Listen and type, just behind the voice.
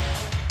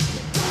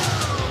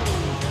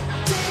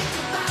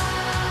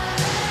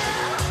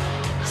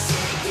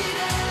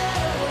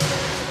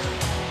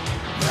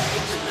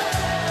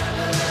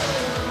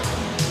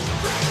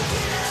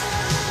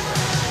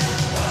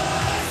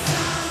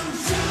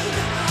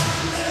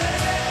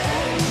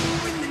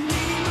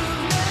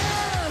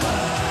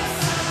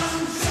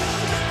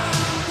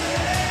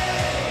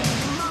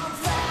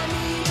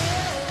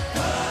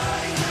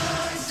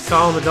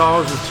Calling the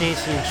Dogs with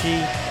Chancey and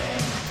Chi.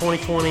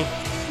 2020.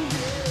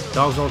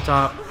 Dogs on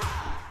top.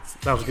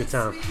 That was a good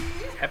time.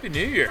 Happy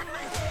New Year.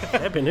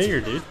 Happy New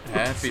Year, dude.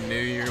 Happy New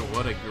Year.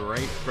 What a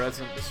great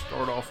present to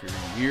start off your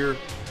year.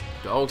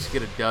 Dogs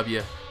get a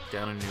W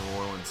down in New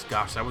Orleans.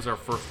 Gosh, that was our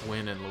first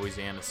win in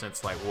Louisiana since,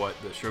 the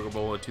Sugar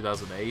Bowl in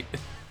 2008?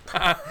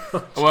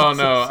 Well,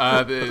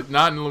 no,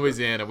 not in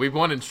Louisiana. We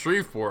won in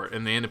Shreveport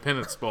in the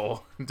Independence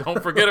Bowl.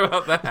 Don't forget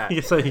about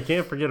that. So you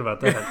can't forget about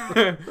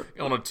that.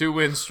 On a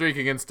 2-win streak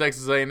against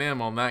Texas A&M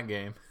on that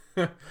game.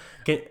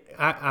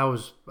 I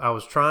was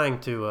trying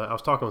to. I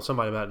was talking with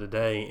somebody about it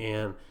today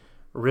and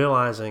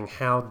realizing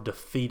how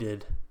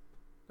defeated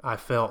I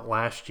felt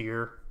last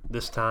year.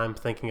 This time,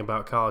 thinking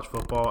about college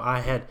football,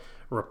 I had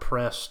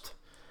repressed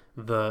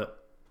I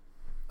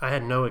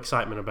had no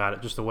excitement about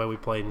it. Just the way we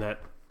played in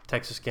that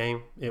Texas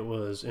game, it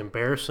was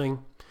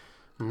embarrassing.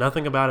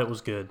 Nothing about it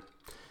was good,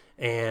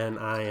 and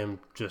I am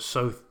just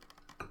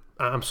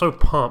I'm so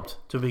pumped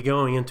to be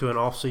going into an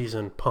off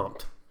season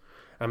pumped.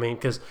 I mean,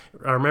 because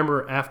I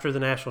remember after the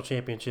national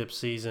championship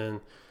season,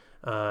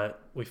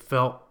 we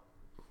felt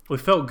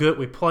good.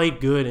 We played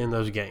good in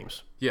those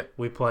games. Yeah.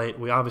 We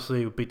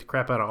obviously beat the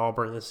crap out of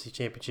Auburn in the SEC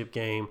championship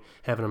game,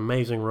 have an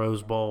amazing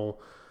Rose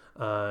Bowl,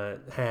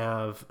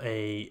 have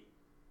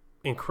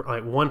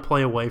one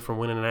play away from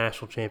winning a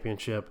national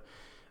championship.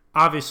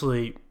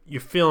 Obviously,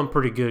 you're feeling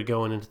pretty good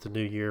going into the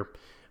new year.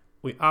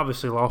 We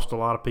obviously lost a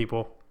lot of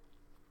people,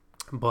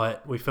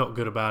 but we felt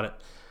good about it.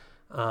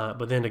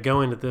 But then to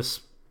go into this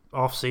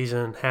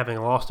off-season,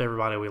 having lost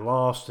everybody we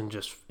lost, and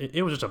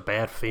it was just a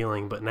bad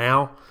feeling. But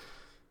now,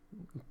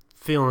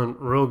 feeling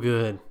real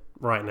good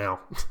right now.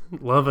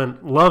 loving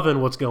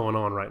what's going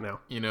on right now.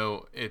 You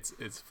know, it's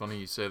funny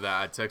you say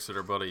that. I texted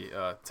our buddy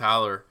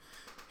Tyler.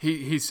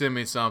 He sent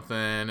me something,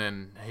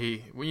 and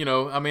a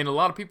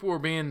lot of people were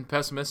being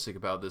pessimistic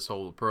about this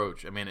whole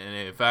approach. I mean, and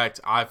in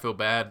fact, I feel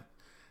bad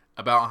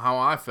about how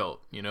I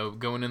felt,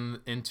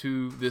 going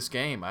into this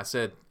game. I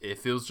said, it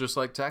feels just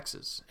like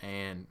Texas,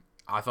 and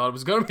I thought it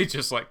was going to be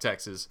just like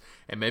Texas,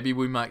 and maybe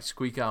we might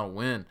squeak out a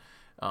win.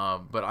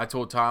 But I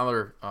told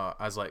Tyler, I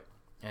was like,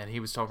 and he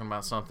was talking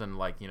about something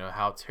like,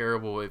 how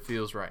terrible it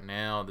feels right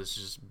now. This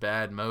is just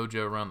bad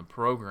mojo around the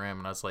program.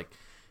 And I was like,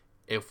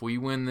 if we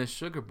win this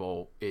Sugar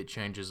Bowl, it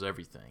changes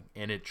everything.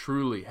 And it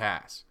truly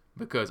has.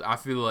 Because I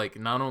feel like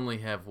not only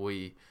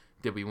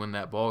did we win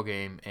that ball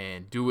game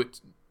and do it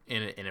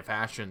in a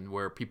fashion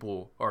where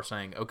people are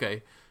saying,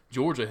 okay,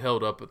 Georgia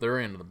held up at their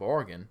end of the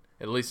bargain,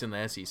 at least in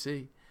the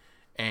SEC.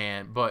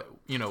 But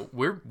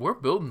we're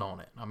building on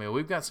it. I mean,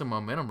 we've got some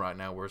momentum right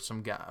now where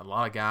a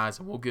lot of guys,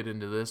 and we'll get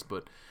into this,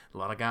 but a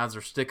lot of guys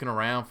are sticking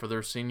around for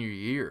their senior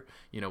year.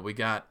 We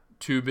got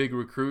 2 big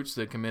recruits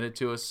that committed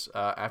to us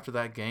after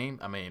that game.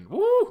 I mean,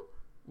 woo!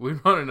 We're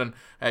running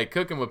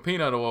cooking with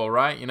peanut oil,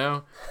 right?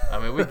 I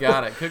mean, we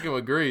got it. Cooking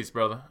with grease,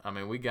 brother. I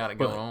mean, we got it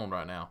going on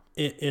right now.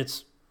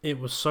 It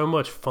was so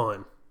much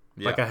fun.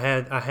 Yeah.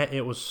 Like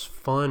it was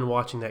fun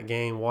watching that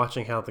game,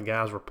 watching how the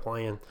guys were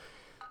playing.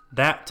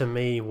 That to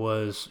me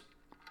was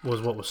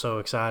what was so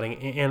exciting,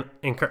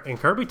 and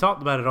Kirby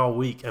talked about it all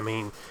week. I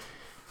mean,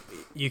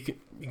 you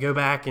go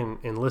back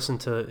and listen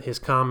to his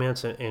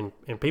comments, and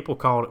people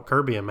called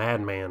Kirby a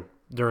madman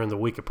during the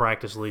week of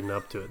practice leading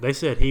up to it. They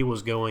said he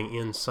was going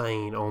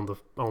insane on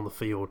the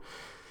field.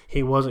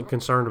 He wasn't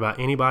concerned about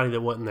anybody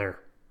that wasn't there.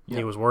 Yep.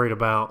 He was worried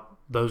about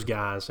those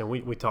guys, and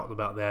we talked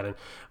about that. And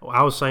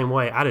I was the same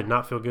way. I did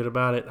not feel good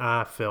about it.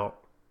 I felt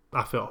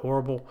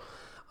horrible.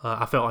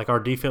 I felt like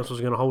our defense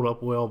was going to hold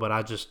up well, but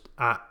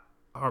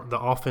the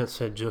offense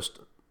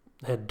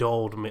had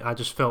dulled me. I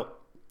just felt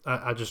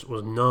I just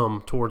was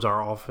numb towards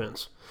our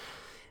offense,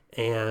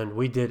 and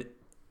we did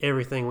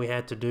everything we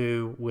had to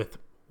do with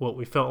what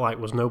we felt like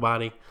was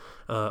nobody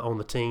on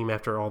the team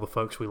after all the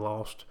folks we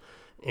lost,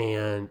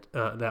 and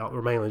that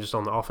were mainly just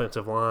on the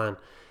offensive line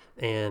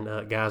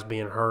and guys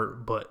being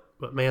hurt. But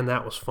man,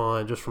 that was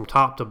fun, just from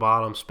top to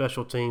bottom.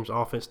 Special teams,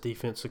 offense,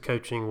 defense, the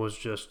coaching was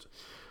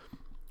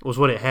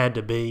what it had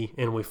to be,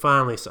 and we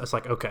finally, it's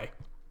like, okay,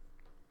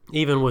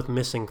 even with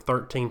missing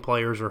 13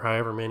 players or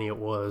however many it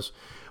was,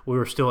 we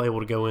were still able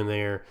to go in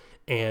there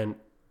and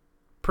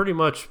pretty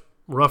much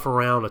rough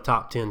around a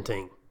top 10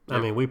 team. Yep.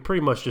 I mean, we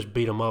pretty much just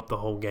beat them up the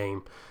whole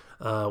game.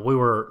 We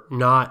were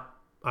not,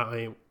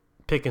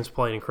 Pickens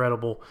played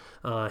incredible.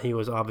 He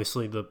was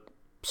obviously the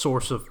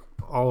source of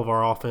all of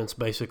our offense,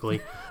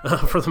 basically,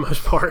 for the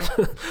most part.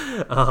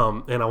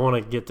 And I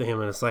want to get to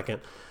him in a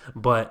second.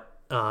 But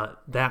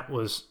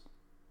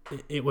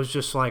it was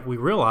just like we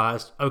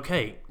realized,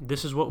 okay,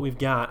 this is what we've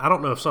got. I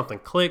don't know if something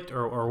clicked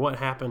or what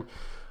happened,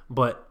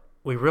 but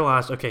we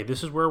realized, okay,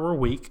 this is where we're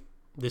weak.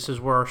 This is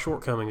where our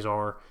shortcomings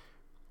are.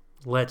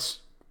 Let's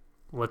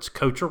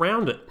coach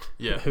around it.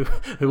 Yeah.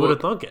 Who would have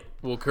thunk it?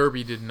 Well,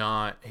 Kirby did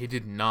not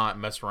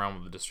mess around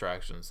with the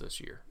distractions this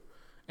year.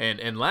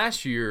 And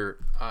last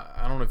year,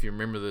 I don't know if you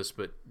remember this,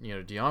 but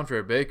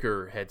DeAndre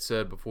Baker had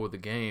said before the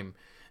game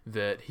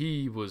that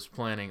he was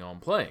planning on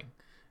playing.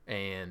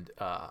 And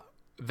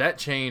that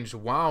changed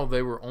while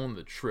they were on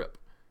the trip.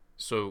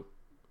 So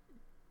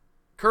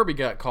Kirby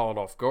got called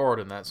off guard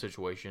in that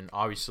situation.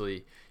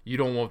 Obviously, you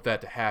don't want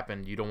that to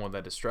happen. You don't want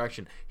that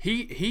distraction.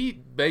 He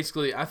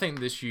basically, I think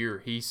this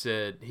year, he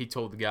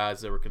told the guys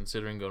that were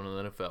considering going to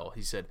the NFL,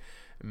 he said,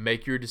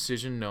 make your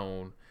decision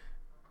known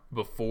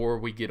before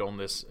we get on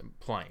this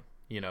plane,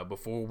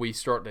 before we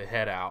start to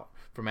head out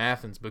from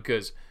Athens,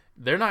 because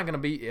they're not going to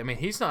be,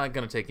 he's not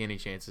going to take any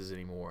chances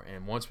anymore.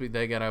 And once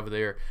they got over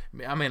there,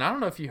 I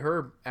don't know if you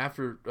heard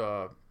after,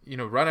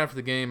 right after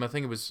the game, I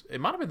think it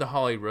might have been the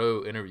Holly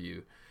Rowe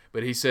interview,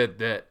 but he said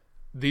that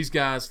these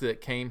guys that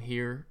came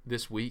here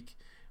this week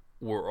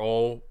were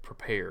all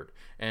prepared.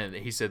 And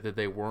he said that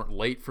they weren't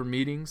late for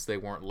meetings. They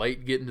weren't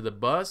late getting to the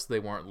bus. They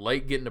weren't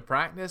late getting to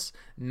practice.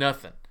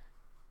 Nothing.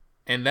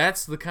 And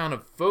that's the kind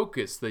of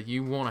focus that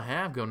you want to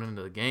have going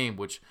into the game,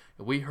 which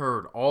we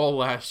heard all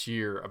last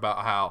year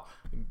about how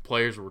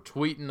players were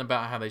tweeting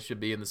about how they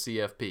should be in the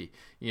CFP.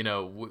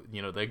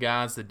 The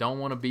guys that don't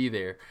want to be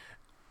there.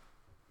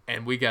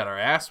 And we got our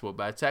ass whooped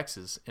by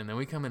Texas. And then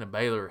we come into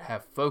Baylor,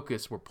 have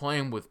focus. We're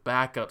playing with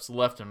backups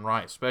left and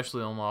right,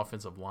 especially on the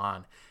offensive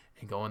line,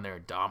 and go in there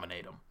and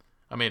dominate them.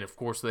 Of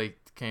course, they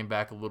came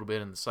back a little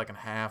bit in the second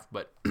half,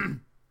 but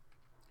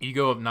you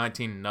go up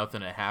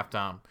 19-0 at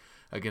halftime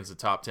against a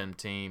top 10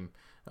 team,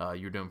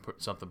 you're doing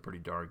something pretty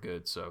darn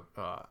good. So,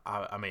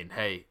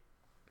 hey,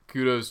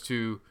 kudos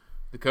to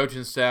the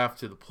coaching staff,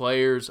 to the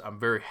players. I'm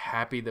very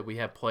happy that we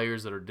have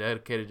players that are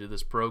dedicated to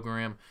this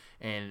program.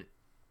 And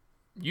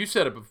you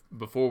said it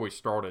before we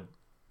started,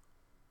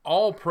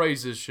 all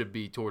praises should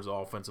be towards the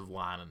offensive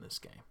line in this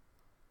game.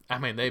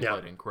 They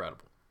played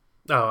incredible.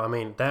 Oh,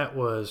 that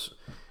was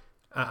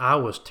 – I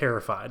was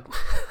terrified.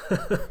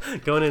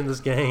 Going into this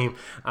game,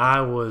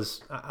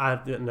 I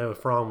didn't know if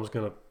Fromm was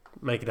going to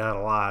make it out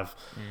alive.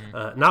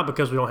 Mm-hmm. Not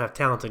because we don't have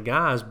talented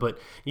guys, but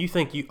you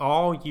think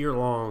all year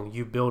long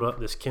you build up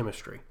this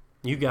chemistry.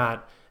 You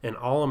got an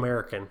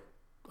All-American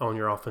on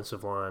your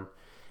offensive line,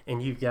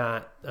 and you've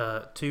got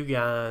two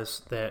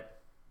guys that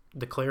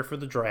declare for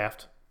the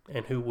draft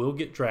and who will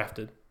get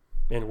drafted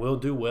and will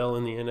do well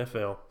in the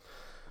NFL.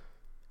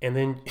 And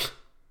then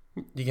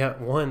you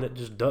got one that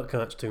just duck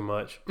hunts too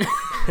much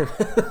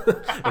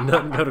and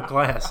doesn't go to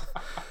class.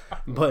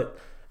 But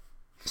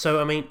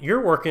so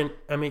you're working.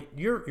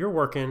 You're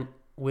working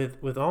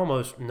with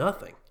almost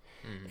nothing,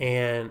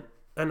 and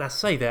I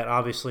say that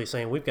obviously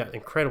saying we've got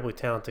incredibly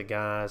talented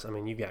guys.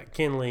 You've got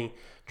Kinley,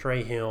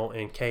 Trey Hill,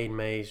 and Cade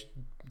Mays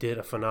did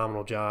a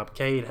phenomenal job.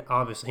 Cade,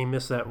 obviously, he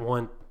missed that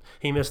one.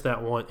 He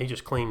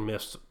just clean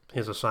missed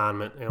his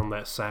assignment on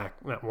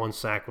that one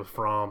sack with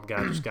Fromm.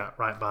 Guy just got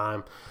right by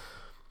him.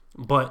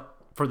 But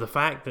for the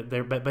fact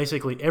that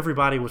basically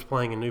everybody was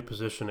playing a new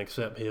position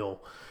except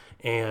Hill,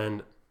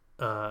 and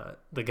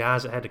the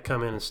guys that had to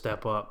come in and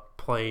step up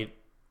played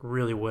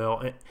really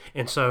well.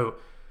 And so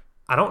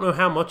I don't know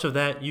how much of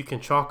that you can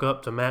chalk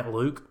up to Matt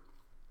Luke,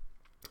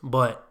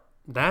 but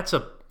that's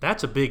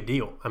a big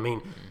deal.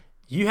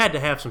 You had to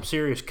have some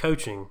serious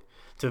coaching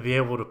to be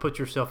able to put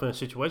yourself in a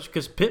situation,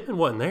 because Pittman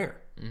wasn't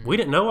there. Mm-hmm. We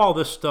didn't know all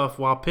this stuff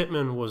while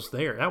Pittman was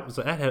there.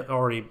 That had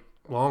already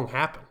long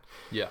happened.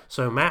 Yeah.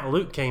 So Matt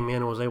Luke came in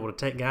and was able to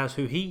take guys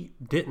who he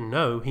didn't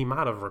know. He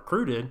might have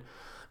recruited,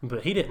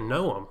 but he didn't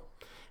know them.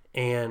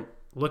 And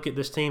look at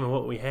this team and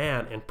what we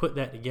had, and put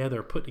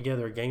together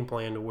a game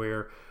plan to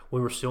where we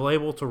were still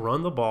able to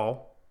run the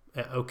ball.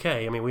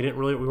 Okay. We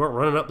weren't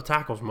running up the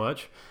tackles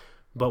much,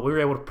 but we were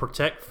able to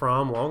protect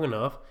Fromm long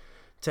enough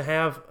to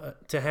have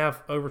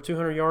over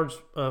 200 yards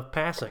of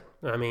passing.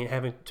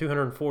 Having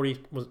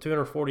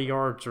 240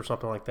 yards or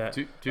something like that.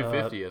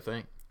 250, I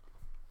think.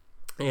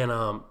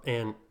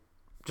 And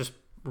just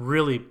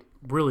really,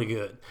 really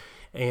good.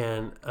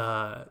 And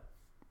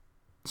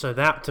so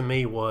that to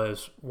me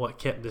was what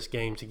kept this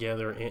game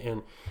together.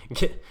 And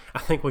I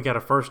think we got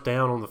a first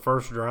down on the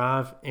first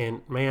drive,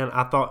 and man,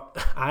 I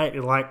thought I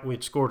acted like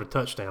we'd scored a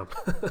touchdown.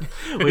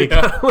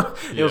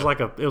 It was like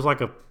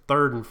a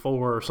 3rd and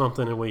 4 or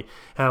something, and we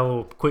had a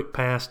little quick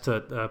pass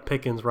to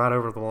Pickens right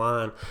over the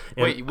line.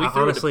 And wait, we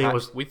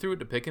threw it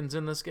to Pickens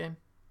in this game?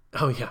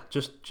 Oh yeah,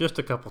 just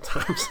a couple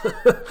times.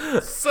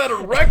 Set a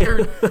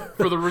record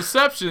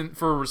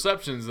for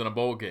receptions in a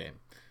bowl game.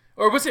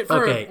 Or was it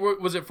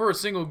for a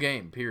single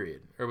game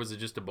period, or was it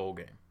just a bowl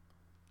game?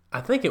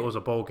 I think it was a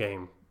bowl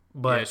game,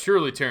 but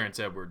surely Terrence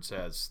Edwards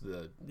has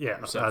the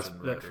reception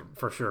record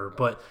for sure.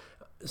 But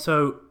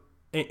so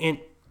and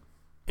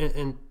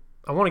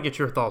I want to get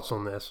your thoughts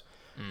on this.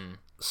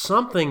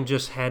 Something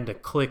just had to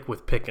click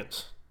with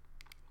Pickens.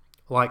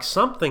 Like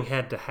something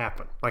had to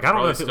happen. Like I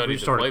don't know if studied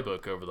the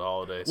playbook over the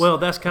holidays. Well,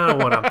 that's kind of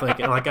what I'm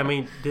thinking.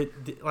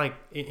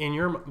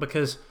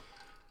 Because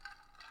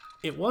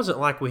it wasn't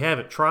like we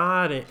haven't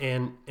tried,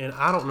 and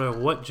I don't know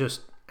what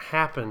just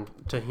happened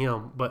to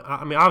him. But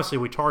obviously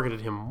we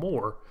targeted him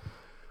more.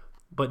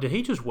 But did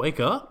he just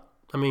wake up?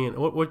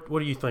 What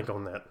do you think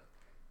on that?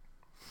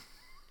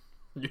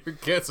 Your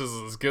guess is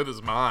as good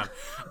as mine.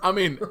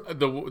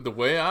 The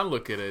way I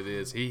look at it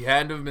is he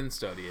had to have been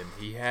studying.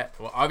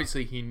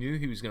 Obviously he knew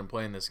he was going to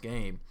play in this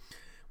game.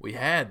 We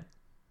had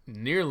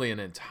nearly an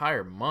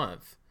entire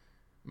month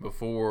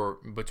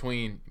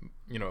between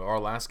our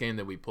last game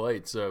that we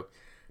played. So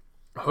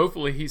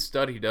hopefully he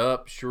studied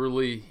up.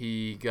 Surely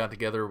he got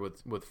together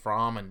with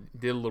Fromm and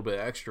did a little bit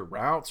of extra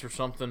routes or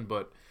something.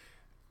 But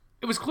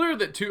it was clear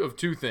that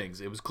two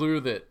things. It was clear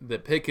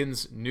that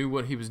Pickens knew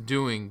what he was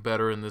doing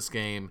better in this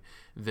game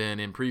than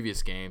in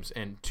previous games,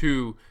 and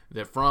two,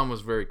 that Fromm was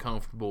very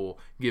comfortable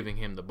giving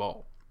him the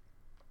ball.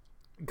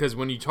 Because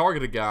when you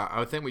target a guy,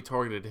 I think we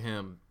targeted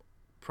him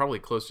probably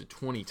close to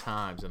 20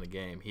 times in a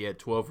game. He had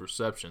 12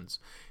 receptions.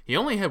 He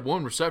only had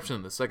one reception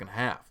in the second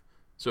half.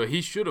 So he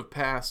should have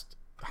passed.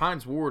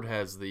 Hines Ward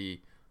has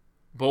the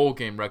bowl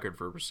game record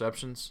for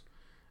receptions.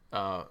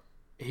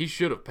 He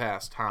should have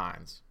passed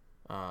Hines.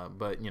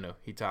 But,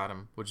 he tied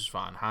him, which is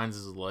fine. Hines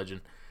is a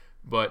legend.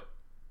 But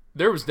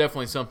there was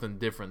definitely something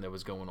different that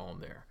was going on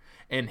there.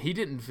 And he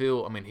didn't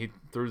feel – he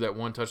threw that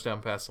one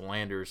touchdown pass to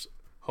Landers.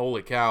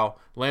 Holy cow.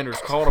 Landers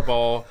caught a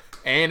ball,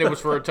 and it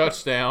was for a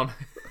touchdown.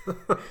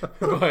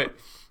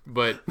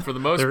 but for the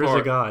most part – there is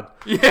a God.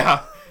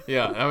 Yeah.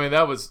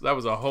 That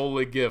was a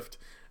holy gift.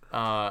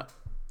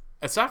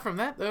 Aside from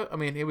that, though,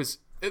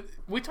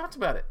 we talked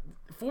about it.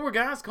 4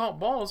 guys caught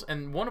balls,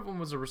 and one of them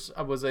was a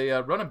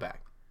running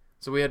back.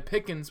 So we had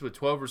Pickens with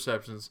 12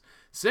 receptions.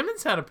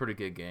 Simmons had a pretty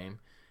good game.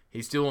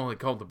 He still only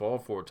caught the ball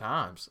 4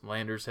 times.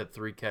 Landers had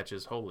 3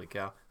 catches. Holy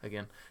cow!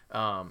 Again,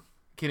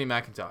 Kenny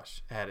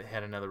McIntosh had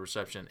another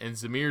reception, and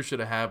Zamir should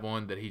have had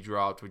one that he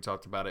dropped. We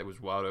talked about it. It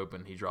was wide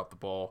open. He dropped the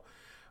ball.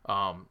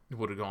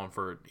 Would have gone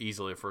for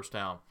easily a first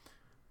down.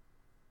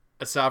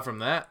 Aside from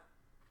that,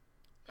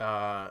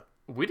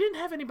 we didn't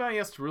have anybody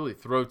else to really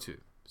throw to.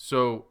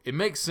 So it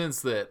makes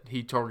sense that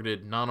he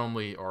targeted not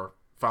only our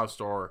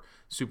 5-star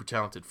super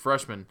talented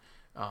freshman,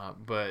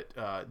 but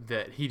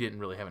that he didn't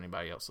really have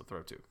anybody else to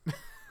throw to.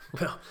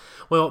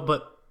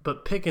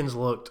 But Pickens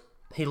looked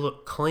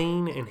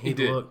clean, and he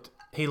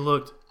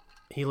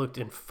looked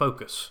in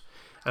focus.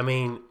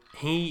 And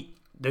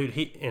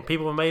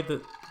people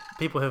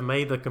have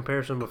made the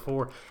comparison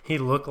before. He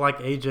looked like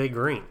AJ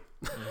Green.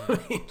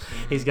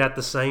 He's got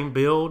the same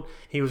build.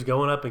 He was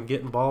going up and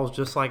getting balls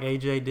just like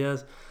AJ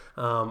does.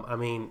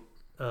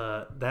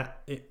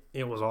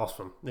 It was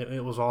awesome.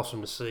 It was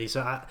awesome to see.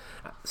 So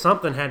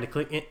something had to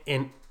click.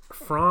 And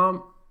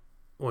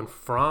when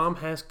Fromm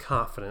has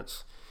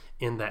confidence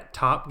in that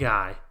top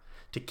guy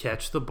to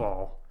catch the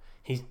ball,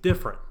 he's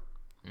different.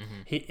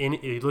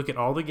 Mm-hmm. You look at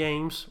all the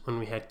games when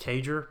we had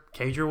Cager.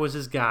 Cager was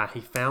his guy. He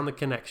found the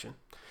connection.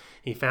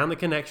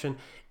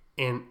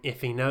 And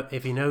if he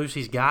knows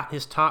he's got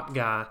his top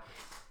guy,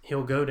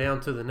 he'll go down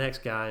to the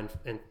next guy.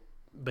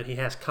 But he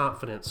has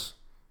confidence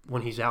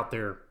when he's out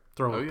there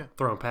throwing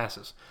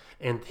passes.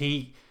 And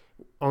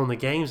on the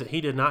games that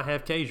he did not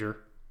have Cager,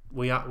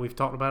 we've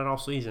talked about it all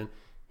season.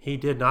 He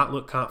did not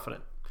look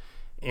confident,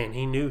 and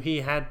he knew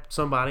he had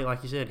somebody,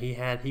 like you said.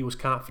 He was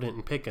confident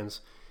in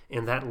Pickens,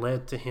 and that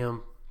led to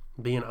him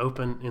being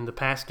open in the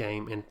pass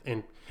game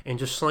and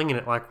just slinging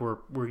it like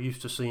we're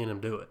used to seeing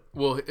him do it.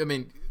 Well,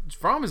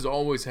 Fromm has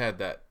always had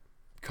that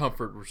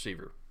comfort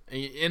receiver,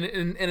 and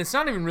it's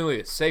not even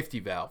really a safety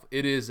valve.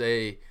 It is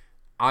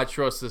I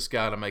trust this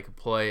guy to make a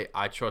play.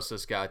 I trust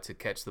this guy to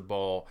catch the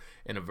ball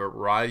in a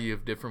variety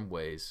of different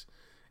ways.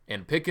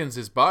 And Pickens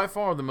is by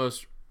far the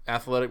most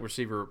athletic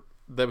receiver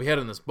that we had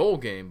in this bowl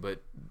game,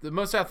 but the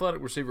most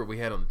athletic receiver we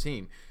had on the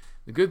team.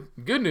 The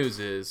good news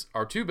is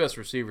our 2 best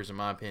receivers, in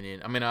my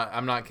opinion.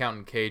 I'm not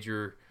counting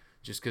Cager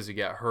just because he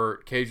got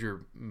hurt.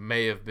 Cager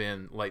may have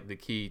been like the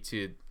key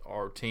to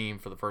our team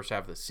for the first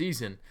half of the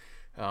season,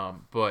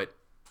 but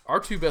our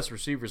 2 best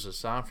receivers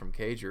aside from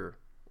Cager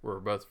were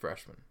both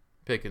freshmen,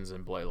 Pickens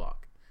and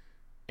Blaylock.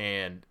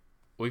 And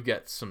we've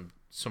got some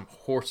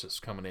horses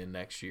coming in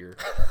next year.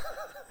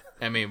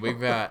 We've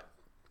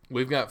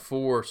got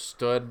 4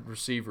 stud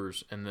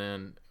receivers, and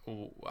then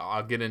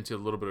I'll get into a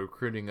little bit of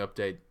recruiting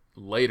update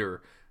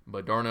later.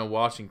 But Darnell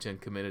Washington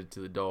committed to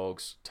the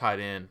Dogs, tight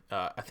end.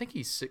 I think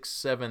he's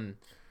 6'7",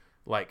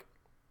 like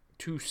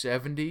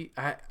 270.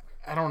 I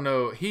don't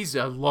know. He's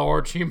a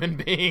large human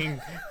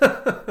being.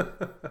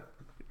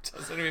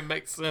 Doesn't even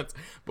make sense.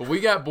 But we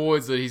got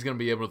boys that he's going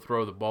to be able to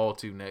throw the ball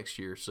to next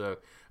year. So,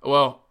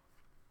 we'll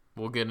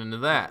get into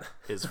that.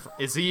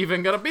 Is he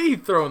even going to be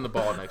throwing the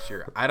ball next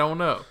year? I don't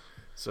know.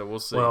 So we'll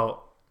see.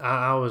 Well,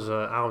 I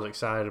was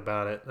excited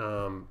about it.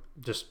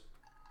 Just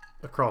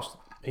across,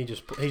 he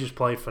just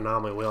played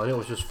phenomenally well, and it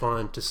was just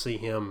fun to see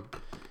him.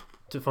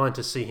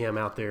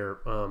 Out there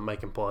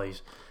making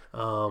plays.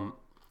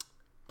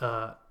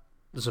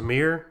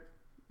 Zamir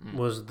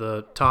was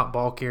the top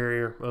ball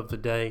carrier of the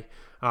day.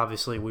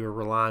 Obviously, we were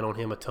relying on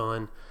him a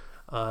ton.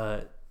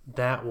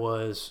 It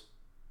was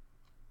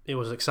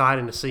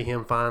exciting to see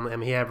him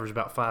finally. He averaged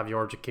about 5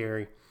 yards a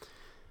carry.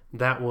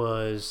 That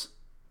was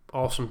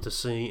awesome to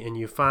see, and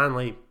you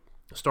finally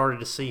started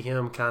to see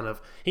him kind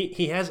of.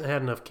 He hasn't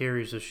had enough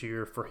carries this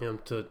year for him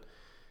to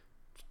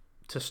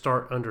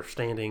start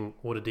understanding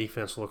what a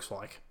defense looks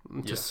like,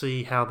 to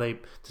see how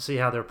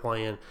they're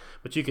playing.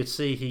 But you could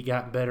see he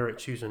got better at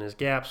choosing his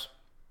gaps.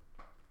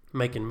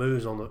 making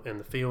moves in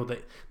the field.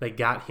 They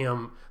got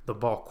him the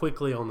ball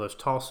quickly on those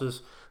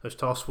tosses, those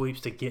toss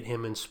sweeps to get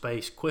him in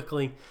space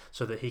quickly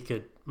so that he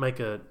could make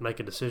a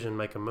decision,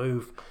 make a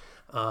move.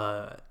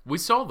 We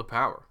saw the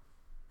power.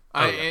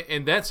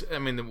 And that's, I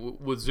mean,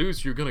 with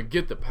Zeus, you're going to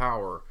get the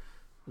power.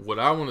 What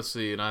I want to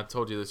see, and I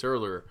told you this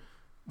earlier,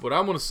 what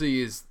I want to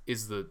see is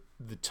the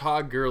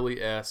Todd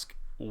Gurley-esque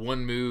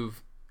one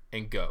move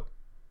and go.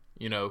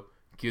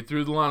 Get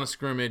through the line of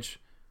scrimmage,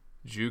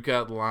 juke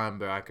out the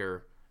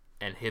linebacker,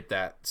 and hit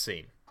that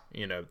seam.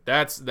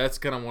 That's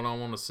kind of what I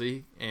want to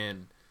see,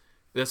 and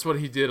that's what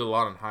he did a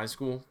lot in high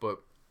school.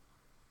 But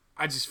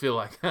I just feel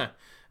like, man,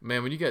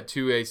 when you got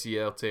 2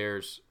 ACL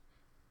tears,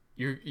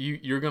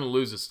 you're going to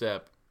lose a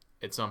step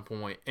at some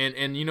point.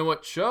 And you know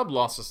what? Chubb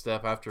lost a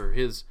step after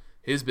his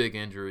big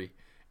injury,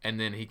 and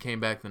then he came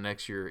back the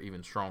next year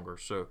even stronger.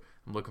 So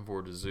I'm looking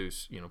forward to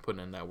Zeus,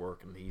 putting in that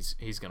work, and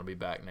he's going to be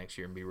back next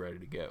year and be ready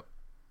to go.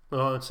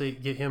 Well, and see,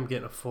 get him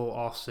getting a full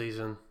off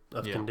season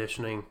of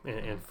conditioning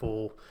and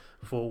full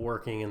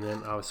working, and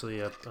then obviously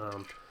a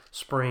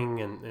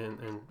spring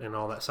and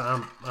all that.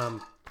 So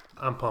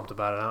I'm pumped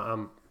about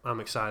it. I'm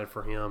excited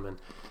for him,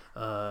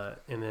 and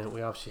then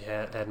we obviously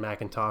had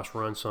McIntosh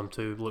run some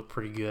too, looked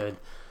pretty good,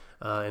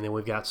 and then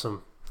we've got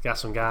some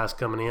guys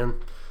coming in.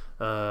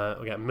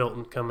 We got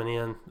Milton coming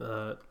in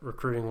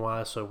recruiting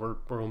wise, so we're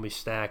gonna be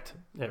stacked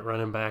at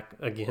running back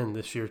again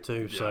this year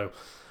too. Yeah. So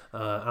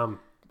I'm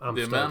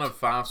the stoked. Amount of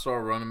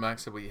 5-star running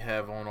backs that we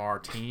have on our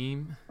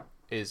team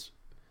is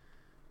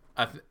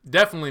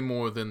definitely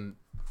more than.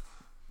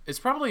 It's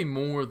probably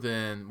more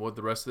than what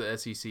the rest of the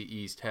SEC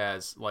East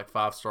has, like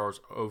 5 stars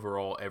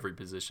overall every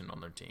position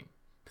on their team.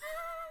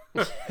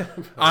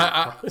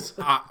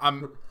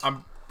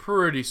 I'm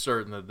pretty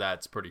certain that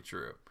that's pretty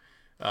true.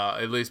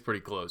 At least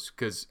pretty close,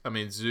 because I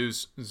mean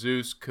Zeus,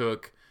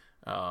 Cook,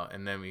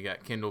 and then we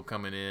got Kendall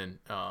coming in.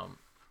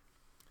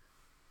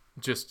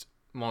 Just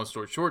long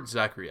story short,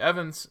 Zachary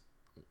Evans,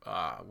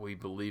 we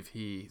believe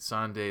he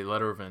signed a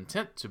letter of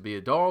intent to be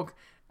a dog,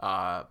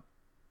 but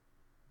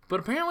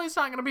apparently he's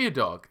not going to be a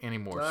dog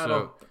anymore. I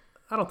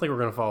don't think we're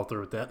going to follow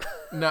through with that.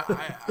 No,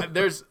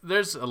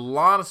 there's a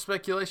lot of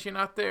speculation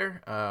out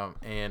there,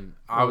 and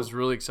I was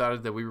really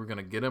excited that we were going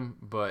to get him,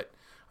 but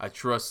I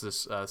trust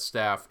this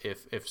staff.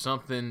 If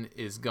something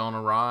is gone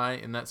awry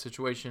in that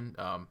situation,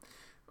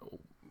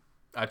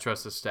 I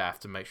trust the staff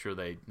to make sure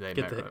they make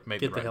the right decision.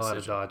 Get the hell out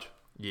of Dodge.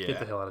 Yeah. Get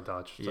the hell out of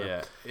Dodge. So.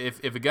 Yeah.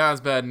 If a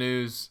guy's bad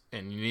news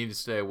and you need to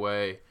stay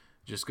away,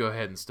 just go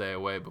ahead and stay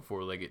away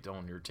before they get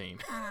on your team.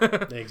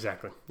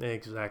 Exactly.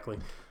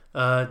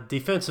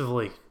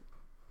 Defensively,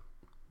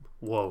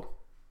 whoa.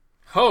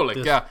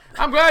 Holy cow.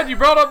 I'm glad you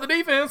brought up the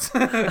defense.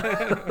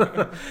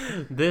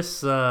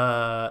 This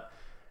kind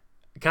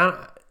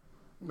of,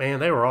 man,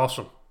 they were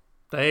awesome.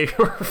 They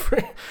were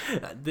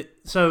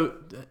so,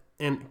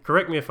 and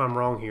correct me if I'm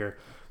wrong here,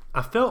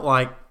 I felt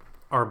like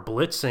our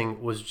blitzing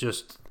was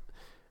just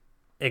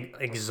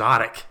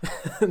exotic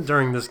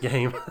during this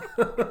game.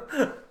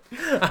 Kind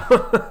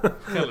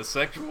of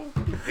sexual?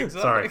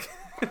 Exotic?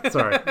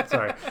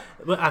 Sorry.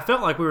 But I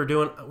felt like we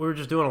were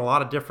just doing a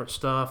lot of different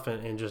stuff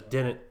and just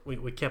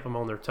we kept them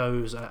on their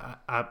toes.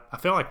 I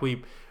felt like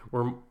we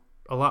were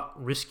a lot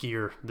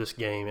riskier this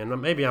game, and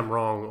maybe I'm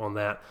wrong on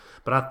that,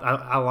 but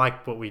I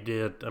liked what we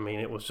did. I mean,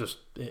 it was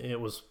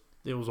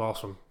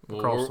awesome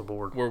across the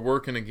board. We're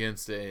working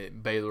against a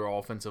Baylor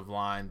offensive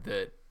line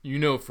that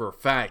for a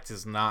fact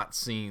has not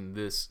seen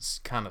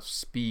this kind of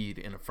speed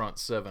in a front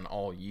seven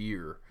all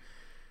year.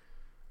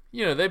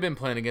 They've been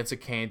playing against a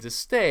Kansas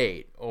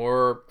State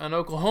or an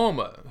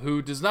Oklahoma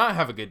who does not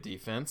have a good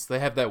defense. They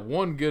have that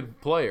one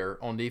good player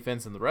on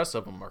defense, and the rest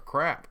of them are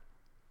crap.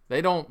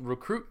 They don't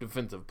recruit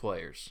defensive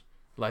players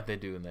like they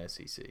do in the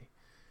SEC.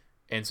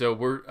 And so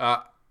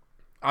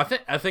I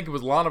think it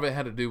was a lot of it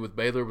had to do with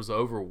Baylor was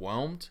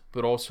overwhelmed,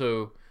 but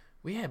also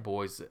we had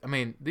boys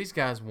these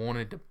guys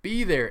wanted to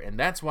be there, and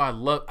that's why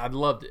I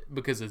loved it,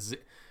 because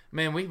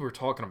we were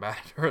talking about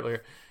it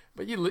earlier.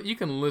 But you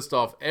can list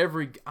off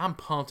I'm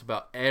pumped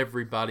about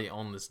everybody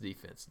on this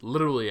defense.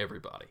 Literally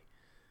everybody.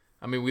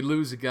 We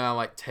lose a guy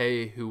like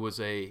Tay, who was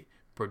a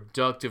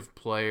productive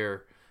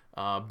player,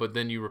 but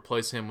then you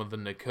replace him with a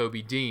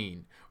Nakobe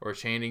Dean or a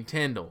Channing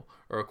Tindall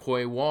or a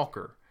Quay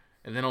Walker.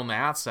 And then on the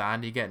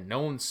outside, you got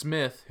Nolan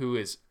Smith, who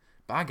is,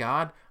 by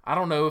God, I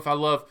don't know if I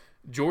love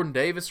Jordan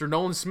Davis or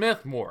Nolan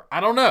Smith more.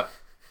 I don't know.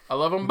 I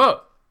love them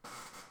both.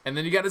 And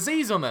then you got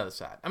Aziz on the other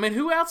side.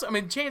 Who else?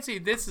 Chancey,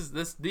 this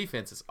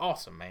defense is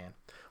awesome, man.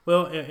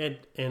 Well, and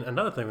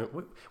another thing,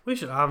 we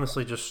should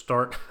obviously just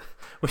start.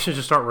 We should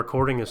just start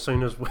recording as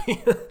soon as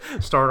we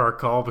start our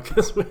call,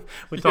 because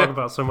we talk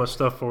about so much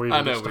stuff before we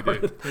even get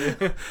started. We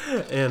do.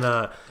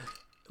 And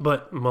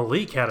but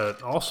Malik had an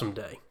awesome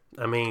day.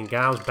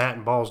 Guy was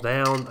batting balls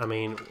down.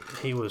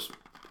 He was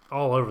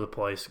all over the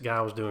place. Guy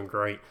was doing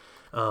great.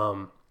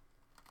 I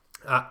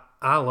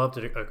loved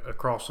it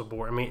across the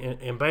board.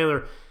 And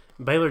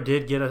Baylor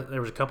did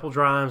there was a couple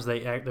drives.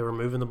 They were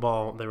moving the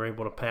ball. They were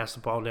able to pass the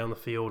ball down the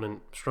field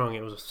and strung.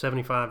 It was a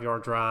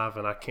 75-yard drive,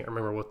 and I can't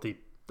remember what the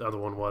other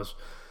one was.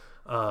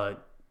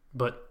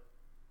 But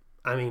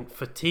I mean,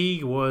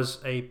 fatigue was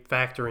a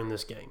factor in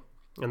this game,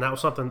 and that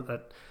was something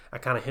that I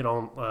kind of hit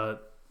on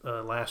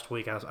last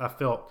week. I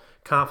felt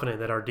confident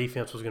that our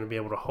defense was going to be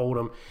able to hold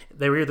them.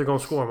 They were either going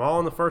to score them all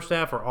in the first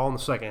half or all in the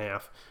second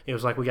half. It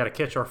was like we got to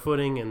catch our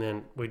footing, and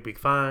then we'd be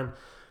fine.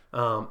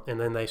 And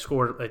then they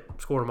scored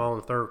them all in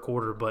the third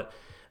quarter, but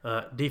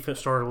defense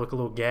started to look a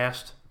little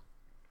gassed,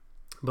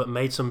 but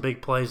made some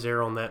big plays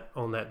there on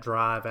that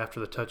drive after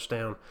the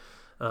touchdown.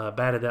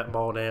 Batted that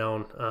ball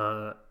down.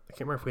 I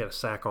can't remember if we had a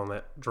sack on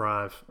that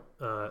drive,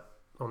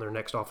 on their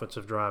next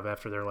offensive drive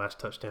after their last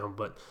touchdown,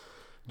 but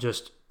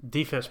just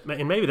defense,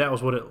 and maybe that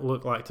was what it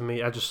looked like to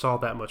me. I just saw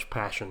that much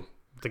passion.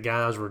 The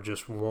guys were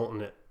just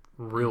wanting it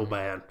real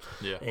bad.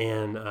 Yeah.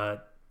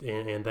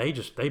 And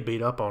they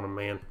beat up on them,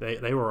 man.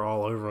 They were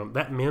all over them.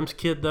 That Mims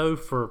kid though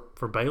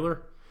for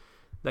Baylor,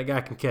 that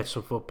guy can catch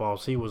some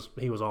footballs. He was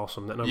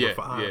awesome. That number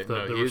 5,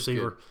 the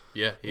receiver.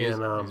 Yeah, he is.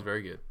 He's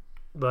very good.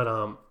 But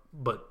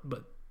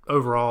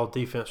overall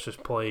defense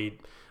just played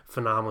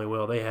phenomenally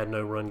well. They had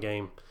no run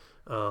game.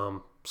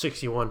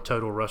 61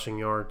 total rushing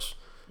yards.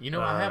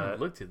 I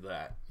haven't looked at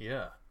that.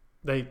 Yeah.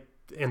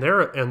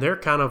 They're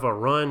kind of a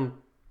run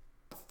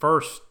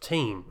first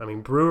team. I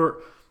mean,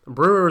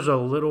 Brewer's a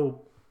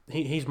little.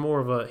 He's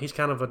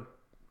kind of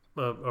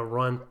a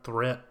run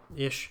threat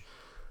ish,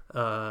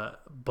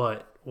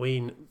 but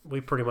we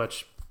pretty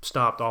much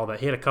stopped all that.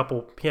 He had a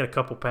couple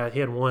pass. He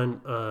had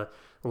one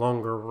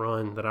longer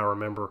run that I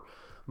remember,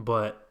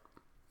 but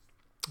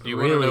do you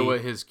want to know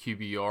what his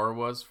QBR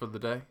was for the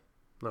day?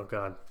 Oh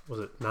God, was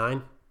it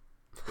 9?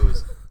 It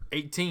was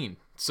 18.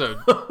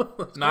 So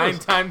 9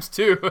 times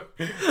 2.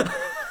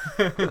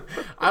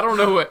 I don't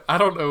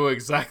know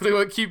exactly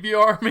what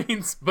QBR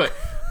means, but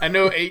I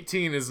know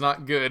 18 is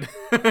not good.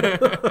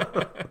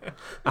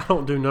 I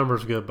don't do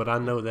numbers good, but I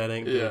know that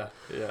ain't good.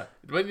 Yeah.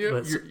 But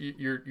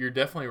you're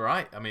definitely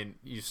right. I mean,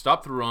 you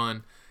stop the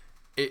run.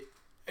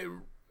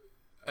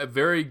 A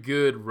very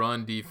good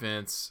run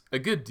defense, a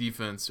good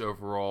defense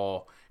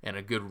overall, and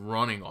a good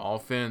running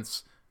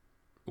offense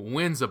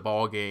wins a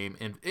ball game,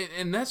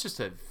 and that's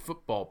just a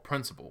football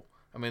principle.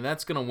 I mean,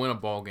 that's going to win a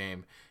ball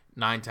game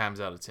 9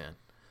 times out of 10.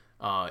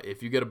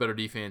 If you get a better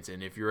defense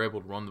and if you're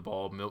able to run the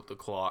ball, milk the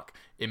clock,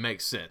 it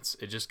makes sense.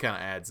 It just kind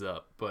of adds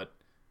up. But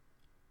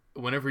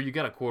whenever you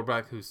got a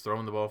quarterback who's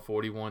throwing the ball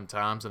 41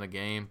 times in a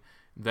game,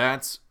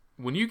 that's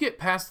when you get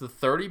past the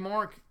 30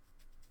 mark,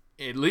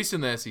 at least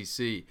in the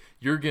SEC,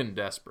 you're getting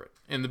desperate.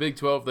 In the Big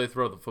 12, they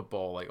throw the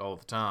football like all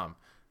the time.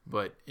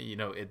 But,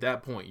 at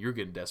that point, you're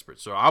getting desperate.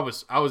 So I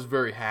was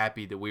very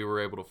happy that we were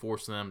able to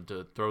force them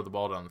to throw the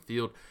ball down the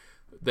field.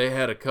 They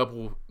had a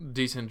couple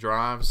decent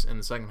drives in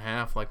the second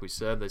half. Like we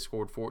said, they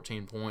scored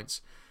 14 points.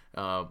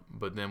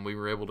 But then we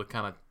were able to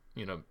kind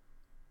of,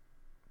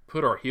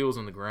 put our heels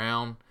in the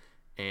ground,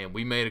 and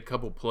we made a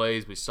couple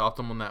plays. We stopped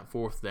them on that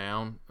fourth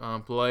down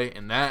play,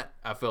 and that,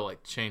 I felt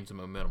like, changed the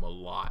momentum a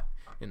lot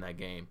in that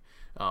game.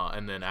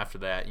 And then after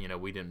that,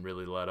 we didn't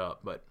really let up.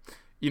 But,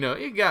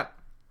 it got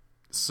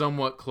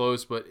somewhat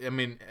close. But, I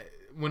mean,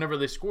 whenever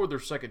they scored their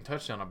second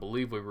touchdown, I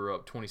believe we were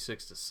up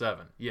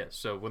 26-7. Yes,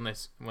 so when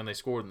they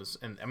scored in this,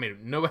 and I mean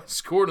nobody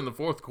scored in the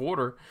fourth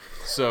quarter,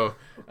 so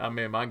I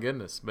mean my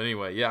goodness. But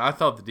anyway, yeah, I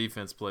thought the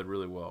defense played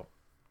really well.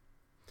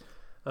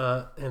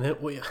 And then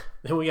we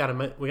got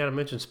to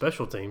mention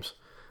special teams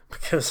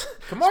because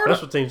Camarda.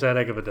 Special teams had a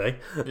heck of a day.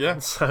 Yeah.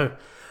 So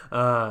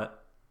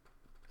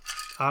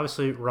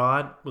obviously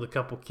Rod with a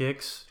couple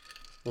kicks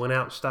went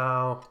out in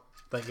style.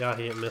 Thank God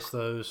he didn't miss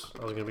those.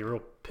 I was going to be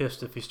real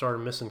pissed if he started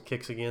missing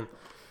kicks again.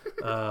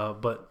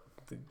 But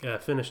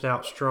finished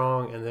out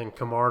strong. And then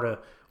Camarda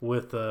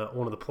with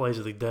one of the plays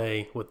of the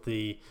day with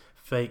the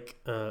fake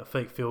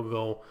field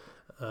goal.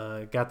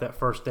 Got that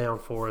first down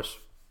for us.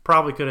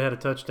 Probably could have had a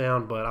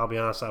touchdown, but I'll be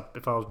honest,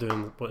 if I was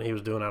doing what he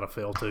was doing, I'd have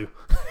failed too.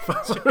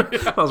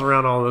 If I was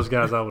around all those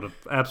guys, I would have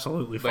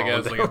absolutely fallen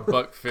down. That guy's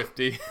like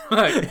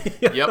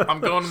 $150. Yep, I'm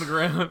going to the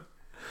ground.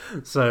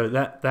 So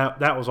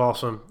that was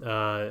awesome,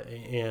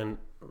 and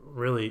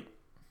really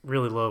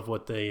love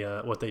what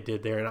they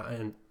did there.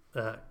 And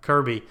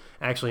Kirby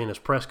actually in his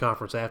press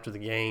conference after the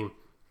game,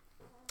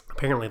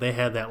 apparently they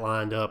had that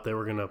lined up. They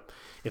were gonna,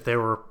 if they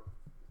were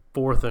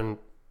fourth and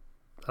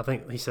I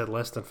think he said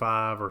less than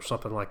 5 or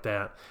something like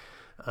that,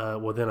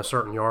 within a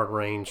certain yard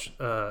range,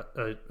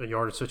 a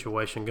yardage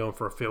situation going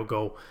for a field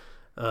goal,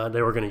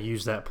 they were going to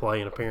use that play.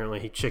 And apparently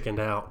he chickened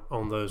out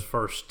on those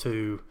first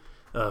 2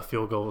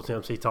 field goal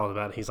attempts. He talked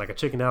about it. He's like, I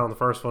chickened out on the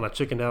first one, I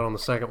chickened out on the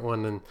second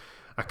one, and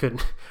I didn't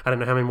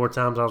know how many more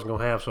times I was going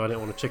to have, so I didn't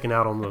want to chicken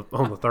out on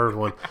the third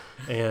one.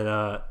 And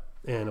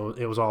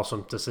it was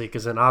awesome to see,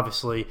 because then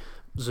obviously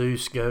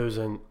Zeus goes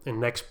and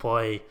next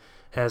play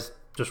just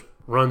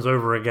runs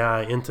over a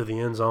guy into the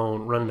end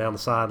zone, running down the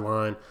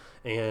sideline,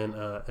 and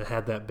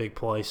had that big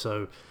play.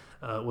 So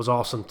it was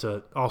awesome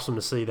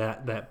to see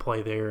that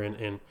play there,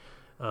 and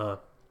I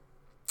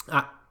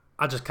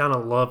just kind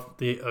of love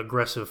the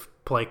aggressive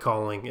play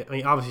calling. I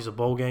mean, obviously it's a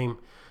bowl game,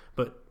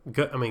 but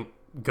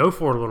go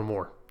for it a little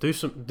more. Do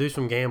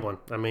some gambling.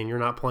 I mean, you're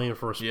not playing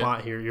for a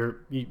spot here.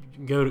 You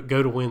go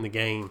to win the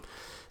game.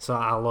 So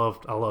I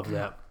loved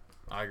that.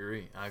 I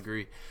agree.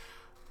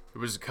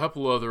 There was a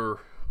couple of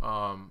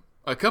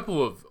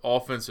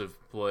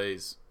offensive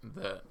plays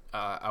that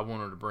I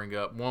wanted to bring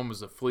up. One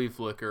was a flea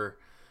flicker,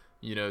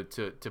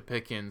 to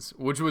Pickens,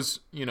 which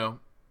was,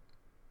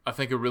 I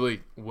think a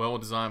really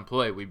well-designed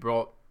play. We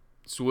brought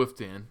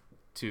Swift in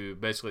to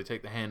basically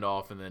take the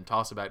handoff and then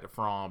toss it back to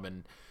Fromm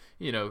and,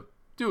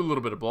 do a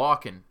little bit of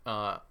blocking.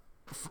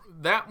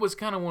 That was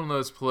kind of one of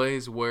those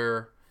plays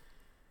where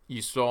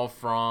you saw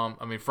Fromm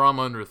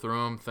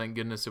underthrew him. Thank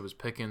goodness it was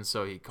Pickens,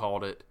 so he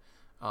called it.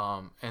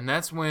 And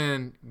that's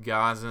when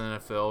guys in the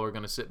NFL are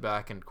going to sit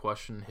back and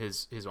question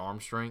his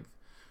arm strength.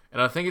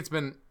 And I think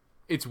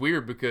it's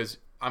weird because,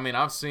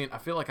 I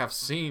feel like I've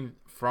seen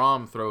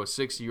Fromm throw a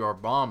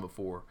 60-yard bomb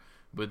before,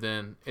 but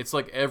then it's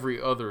like every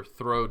other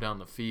throw down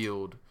the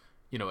field,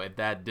 at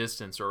that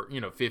distance or,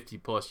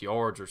 50-plus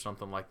yards or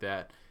something like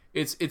that.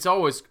 It's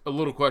always a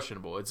little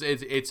questionable.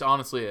 It's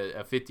honestly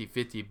a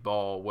 50-50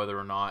 ball whether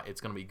or not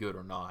it's going to be good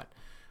or not.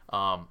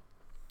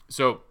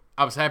 So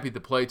I was happy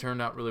the play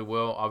turned out really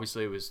well.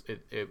 Obviously, it was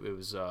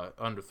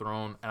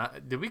underthrown.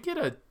 And did we get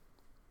a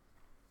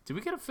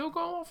field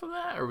goal off of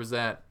that, or was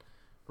that?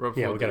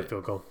 Yeah, we got a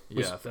field goal.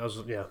 We got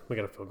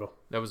a field goal.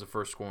 That was the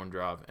first scoring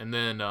drive, and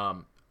then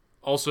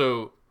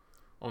also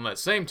on that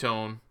same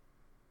tone,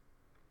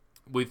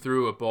 we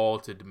threw a ball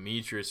to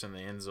Demetrius in the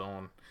end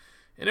zone,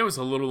 and it was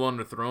a little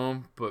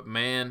underthrown. But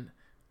man,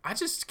 I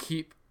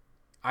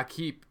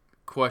keep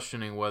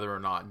questioning whether or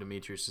not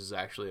Demetrius is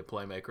actually a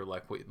playmaker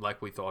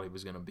like we thought he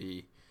was going to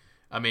be.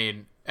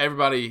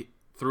 Everybody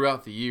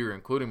throughout the year,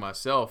 including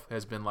myself,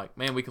 has been like,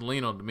 man, we can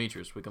lean on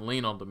Demetrius, but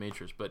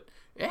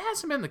it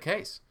hasn't been the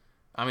case.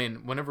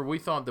 Whenever we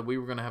thought that we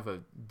were going to have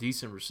a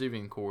decent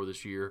receiving core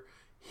this year,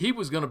 he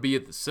was going to be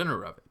at the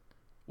center of it.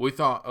 We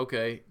thought,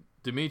 okay,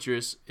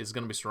 Demetrius is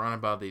going to be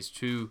surrounded by these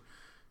two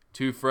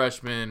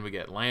freshmen. We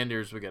got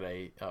Landers, we got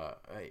a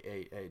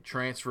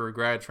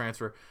grad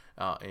transfer,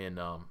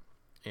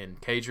 in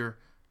Cager,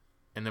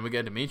 and then we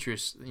got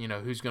Demetrius,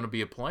 who's going to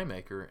be a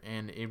playmaker,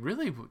 and it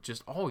really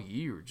just all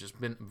year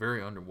just been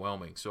very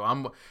underwhelming.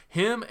 So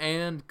him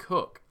and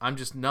Cook, I'm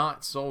just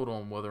not sold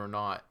on whether or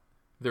not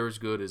they're as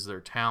good as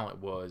their talent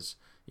was,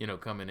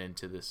 coming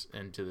into this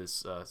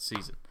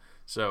season.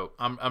 So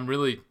I'm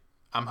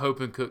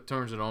hoping Cook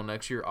turns it on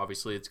next year.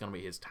 Obviously, it's going to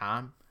be his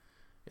time.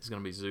 It's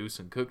going to be Zeus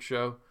and Cook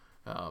show,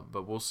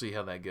 but we'll see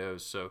how that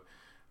goes. So,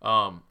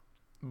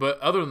 but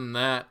other than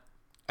that,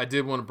 I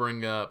did want to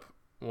bring up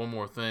one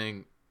more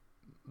thing.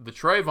 The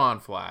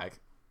Trayvon flag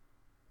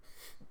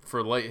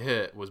for late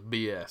hit was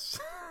BS.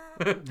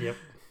 Yep.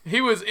 He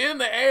was in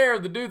the air.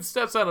 The dude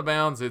steps out of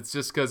bounds. It's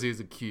just because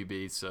he's a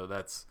QB. So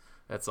that's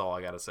all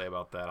I got to say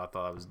about that. I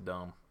thought it was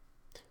dumb.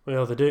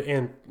 Well, the dude,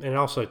 and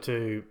also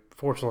too,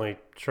 fortunately,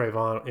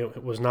 Trayvon,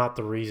 it was not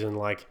the reason.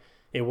 Like,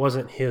 it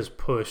wasn't his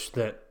push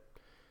that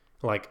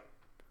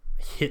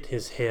hit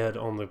his head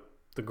on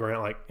the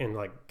ground, and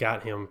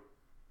got him,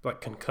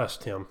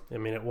 concussed him.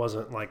 It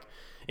wasn't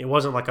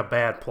like a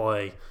bad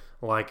play.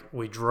 Like,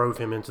 we drove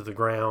him into the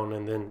ground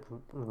and then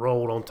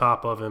rolled on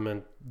top of him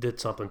and did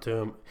something to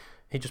him.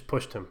 He just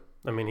pushed him.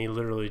 He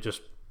literally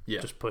just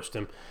pushed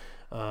him.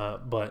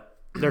 But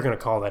they're going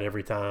to call that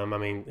every time.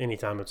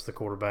 Anytime it's the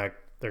quarterback,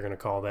 they're going to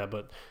call that.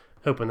 But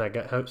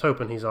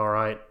hoping he's all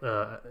right,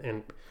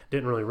 and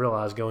didn't really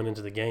realize going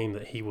into the game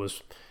that he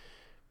was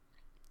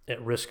at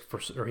risk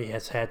or he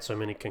has had so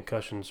many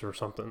concussions or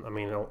something.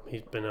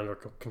 He's been under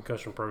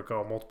concussion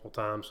protocol multiple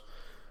times,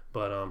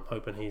 but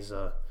hoping he's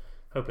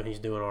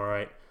doing all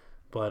right.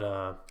 But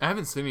I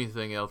haven't seen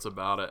anything else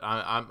about it.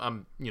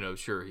 I'm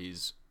sure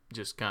he's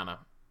just kind of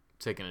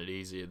taking it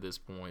easy at this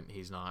point.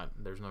 He's not.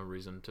 There's no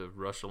reason to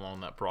rush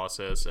along that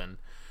process. And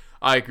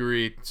I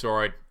agree.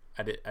 Sorry,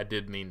 I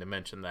did mean to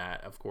mention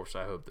that. Of course,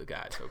 I hope the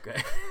guy's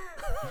okay.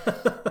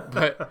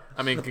 But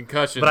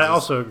concussions. But I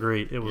also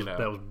agree. It was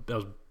that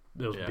was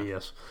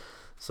BS.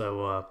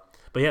 So,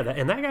 but yeah,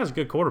 and that guy's a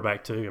good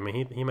quarterback too. He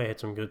may have had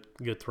some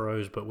good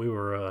throws, but we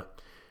were,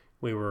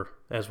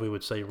 as we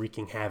would say,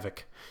 wreaking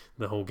havoc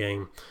the whole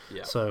game.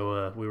 Yeah.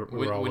 So we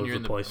were all over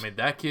the place.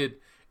 That kid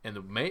and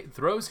the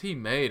throws he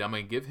made.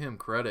 Give him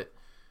credit.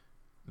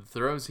 The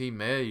throws he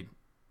made,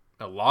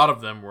 a lot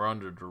of them were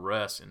under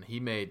duress, and he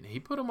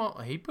put them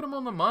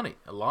on the money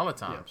a lot of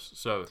times. Yeah.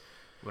 So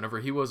whenever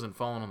he wasn't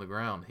falling on the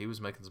ground, he was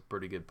making some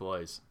pretty good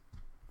plays.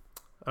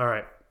 All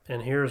right,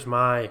 and here's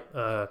my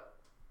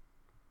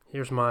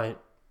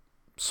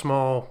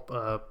small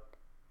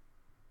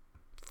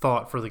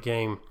thought for the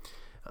game.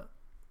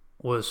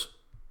 Was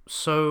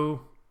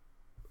so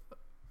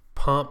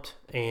pumped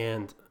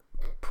and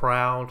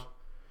proud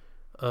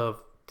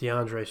of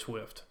DeAndre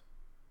Swift,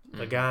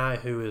 a guy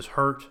who is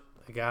hurt,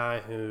 a guy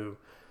who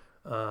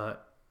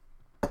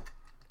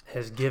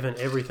has given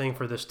everything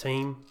for this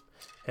team,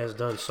 has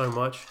done so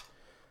much,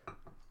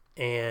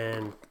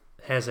 and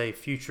has a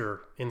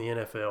future in the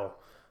NFL,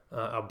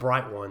 a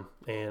bright one,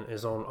 and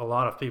is on a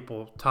lot of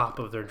people top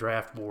of their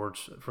draft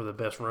boards for the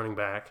best running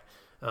back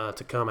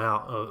to come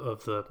out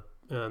of the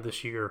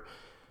this year.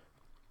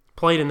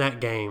 Played in that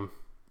game,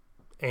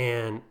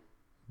 and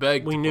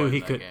we knew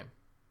he could. Game.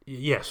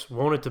 yes,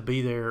 wanted to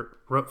be there.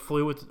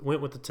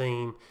 Went with the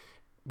team.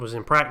 Was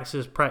in practice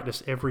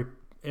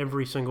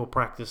every single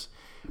practice,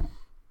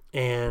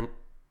 and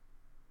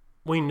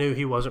we knew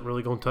he wasn't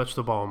really going to touch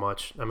the ball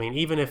much. I mean,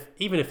 even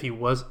if he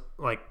was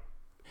like,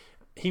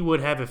 he would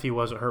have if he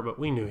wasn't hurt, but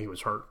we knew he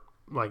was hurt.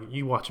 Like,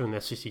 you watch him in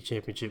the SEC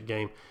championship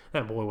game,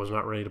 that boy was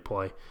not ready to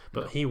play,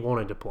 but he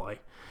wanted to play,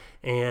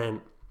 and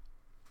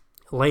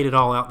laid it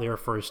all out there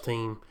for his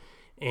team.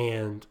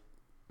 And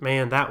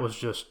man, that was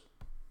just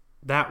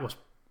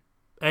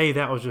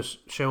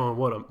showing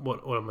what a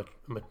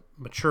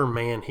mature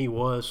man he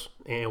was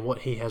and what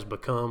he has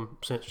become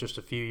since just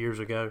a few years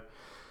ago,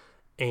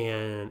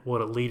 and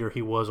what a leader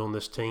he was on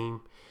this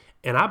team.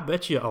 And I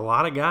bet you a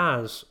lot of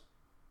guys,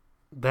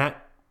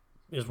 that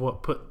is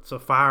what puts a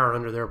fire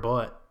under their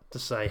butt to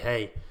say,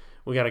 hey,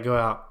 we got to go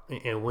out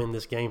and win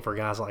this game for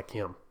guys like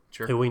him.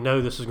 Sure. Who we know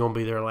this is going to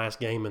be their last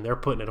game, and they're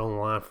putting it on the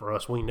line for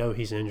us. We know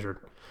he's injured.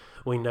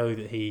 We know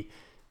that he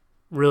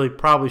really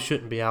probably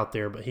shouldn't be out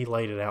there, but he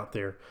laid it out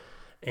there,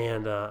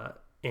 and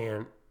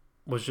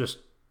was just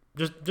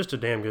a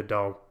damn good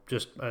dog.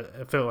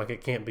 I felt like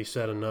it can't be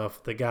said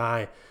enough. The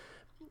guy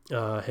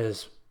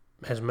has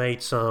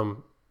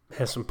some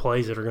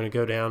plays that are going to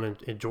go down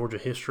in Georgia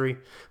history.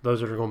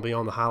 Those that are going to be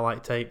on the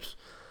highlight tapes,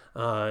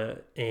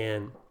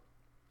 and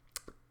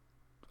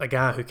a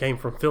guy who came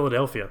from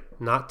Philadelphia,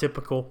 not a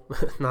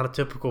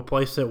typical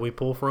place that we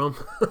pull from,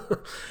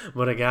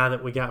 but a guy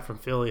that we got from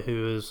Philly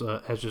who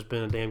has just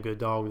been a damn good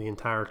dog the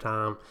entire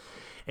time.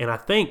 And I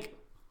think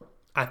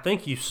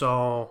you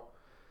saw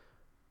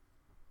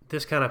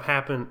this kind of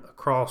happen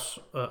across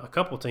a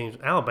couple of teams.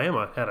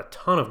 Alabama had a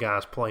ton of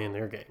guys playing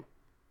their game.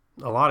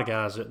 A lot of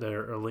guys that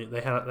are elite. They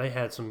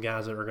had some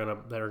guys that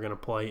are gonna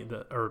play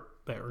that are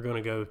going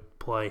to go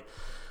play.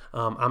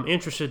 I'm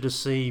interested to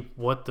see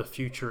what the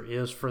future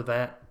is for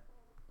that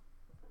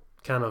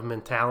kind of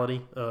mentality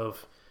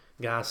of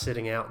guys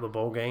sitting out in the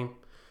bowl game.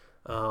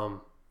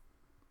 I'm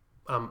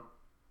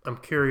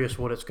curious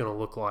what it's going to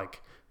look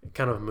like,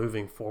 kind of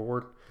moving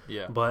forward.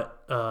 Yeah.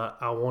 But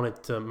I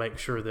wanted to make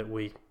sure that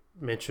we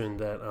mentioned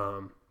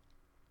that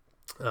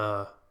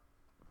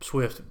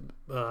Swift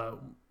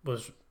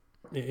was.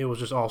 It was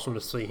just awesome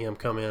to see him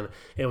come in.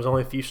 It was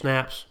only a few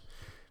snaps,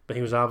 but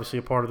he was obviously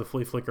a part of the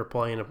flea flicker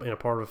play and a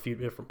part of a few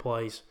different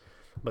plays.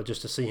 But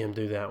just to see him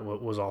do that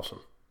was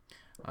awesome.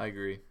 I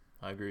agree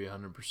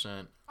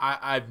 100%.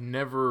 I've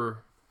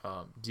never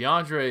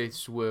DeAndre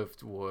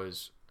Swift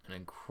was an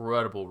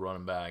incredible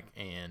running back,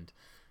 and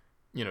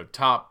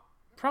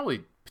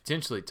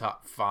potentially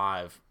top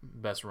 5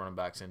 best running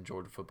backs in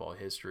Georgia football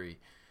history.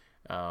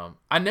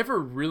 I never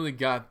really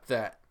got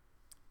that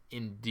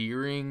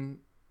endearing,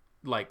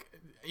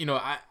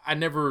 I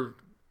never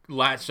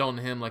latched on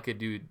to him like I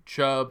do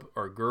Chubb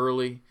or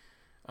Gurley.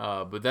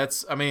 But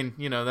that's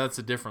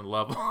a different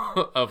level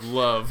of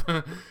love.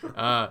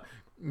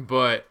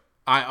 But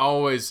I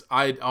always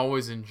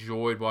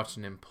enjoyed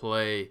watching him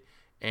play,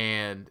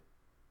 and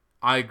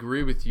I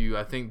agree with you.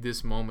 I think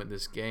this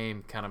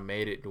game kind of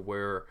made it to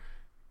where,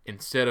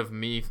 instead of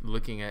me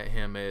looking at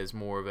him as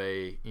more of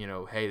a,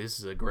 hey, this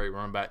is a great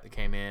running back that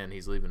came in,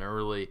 he's leaving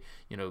early,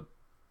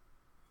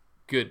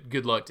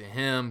 good luck to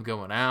him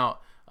going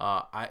out.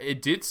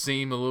 It did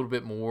seem a little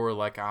bit more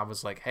like I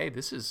was like, hey,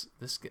 this is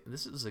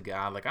a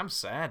guy, like, I'm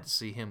sad to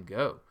see him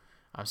go.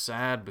 I'm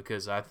sad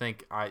because I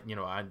think I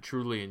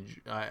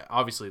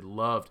obviously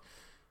loved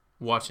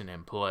watching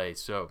him play.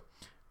 So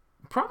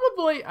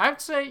probably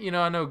I'd say,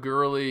 I know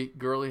Gurley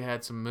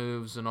had some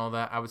moves and all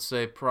that. I would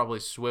say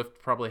probably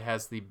Swift probably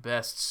has the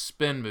best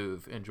spin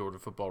move in Georgia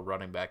football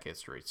running back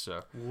history.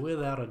 So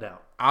without a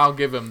doubt, I'll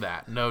give him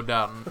that. No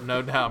doubt in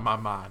my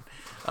mind.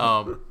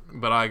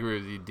 But I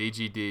agree with you.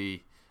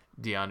 DGD,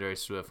 DeAndre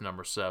Swift,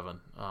 number 7.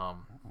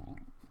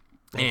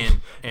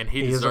 And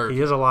he deserves.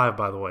 He is alive,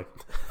 by the way.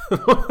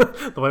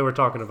 The way we're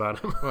talking about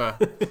him. Well,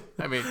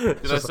 I mean,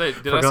 did I say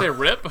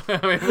rip? I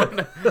mean,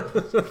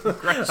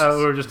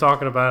 we were just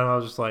talking about him. I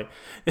was just like,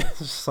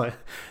 it's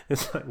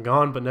like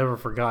gone but never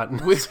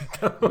forgotten.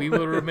 We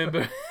will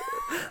remember.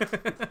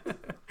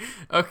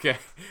 Okay.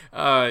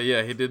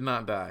 Yeah, he did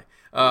not die.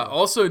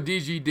 Also,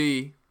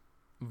 DGD,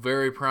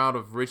 very proud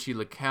of Richie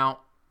LeCounte.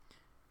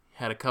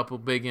 Had a couple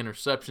big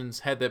interceptions.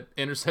 Had that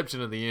interception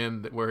at the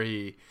end where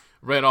he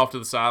ran off to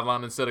the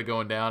sideline instead of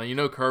going down.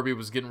 And Kirby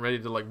was getting ready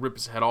to rip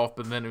his head off,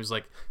 but then he was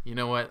like, you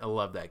know what? I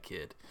love that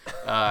kid.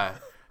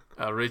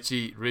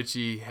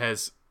 Richie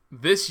has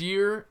this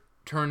year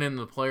turned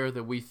into the player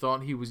that we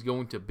thought he was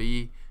going to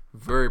be.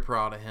 Very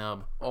proud of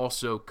him.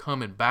 Also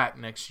coming back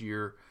next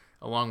year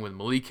along with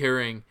Malik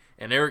Herring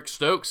and Eric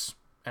Stokes,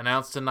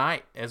 announced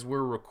tonight as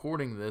we're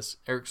recording this.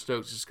 Eric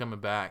Stokes is coming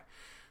back.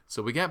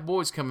 So we got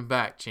boys coming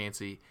back,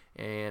 Chancey.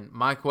 And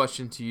my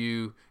question to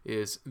you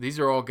is, these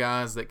are all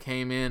guys that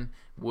came in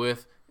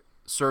with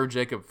Sir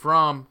Jacob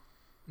Fromm,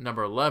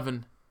 number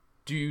 11.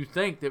 Do you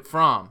think that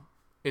Fromm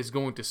is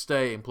going to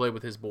stay and play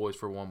with his boys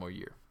for one more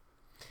year?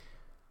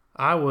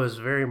 I was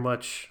very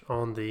much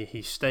on the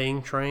he's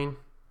staying train.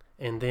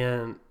 And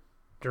then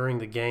during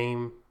the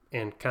game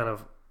and kind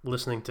of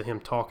listening to him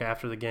talk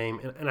after the game,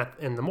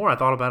 and the more I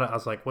thought about it, I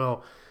was like,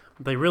 well,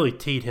 they really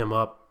teed him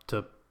up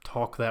to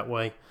talk that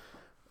way.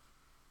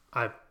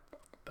 I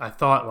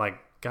thought, like,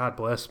 God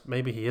bless,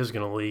 maybe he is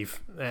going to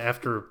leave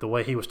after the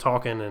way he was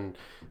talking and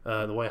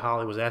the way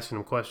Holly was asking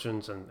him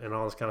questions and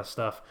all this kind of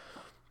stuff.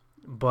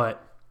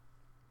 But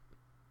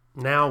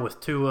now with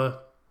Tua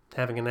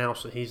having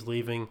announced that he's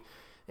leaving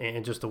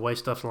and just the way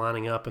stuff's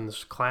lining up and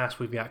this class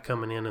we've got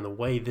coming in and the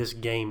way this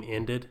game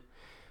ended,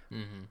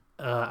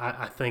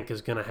 I think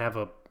is going to have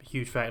a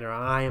huge factor.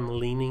 I am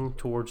leaning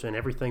towards, and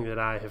everything that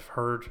I have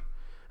heard,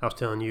 I was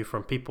telling you,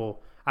 from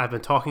people, I've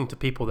been talking to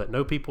people that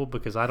know people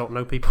because I don't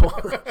know people.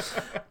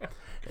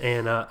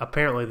 And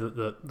apparently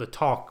the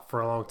talk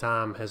for a long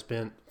time has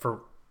been,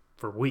 for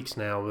weeks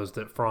now, was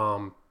that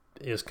Fromm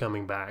is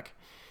coming back.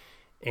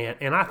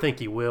 And I think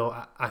he will.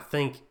 I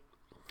think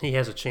he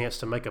has a chance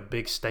to make a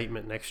big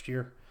statement next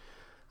year.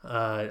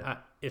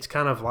 It's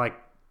kind of like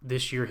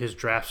this year his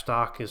draft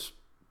stock is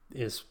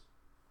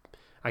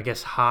I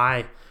guess,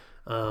 high.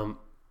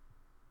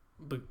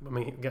 But, I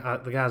mean,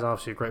 the guy's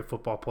obviously a great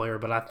football player,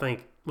 but I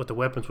think with the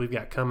weapons we've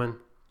got coming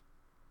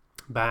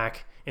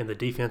back and the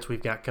defense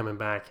we've got coming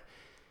back,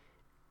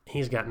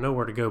 he's got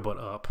nowhere to go but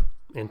up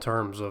in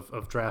terms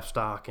of draft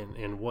stock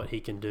and what he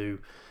can do.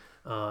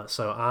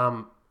 So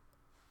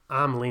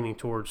I'm leaning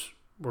towards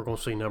we're going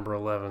to see number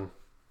 11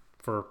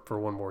 for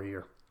one more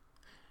year.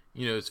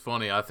 You know, it's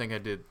funny. I think I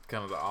did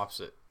kind of the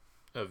opposite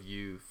of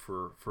you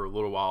for a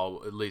little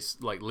while, at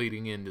least like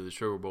leading into the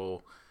Sugar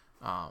Bowl.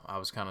 I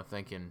was kind of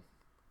thinking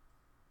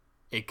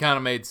it kind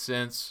of made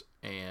sense,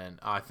 and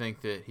I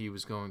think that he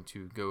was going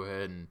to go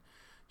ahead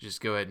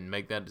and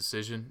make that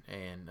decision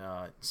and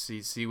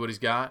see what he's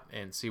got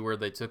and see where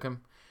they took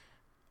him.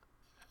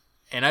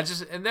 And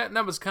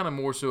that was kind of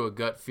more so a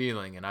gut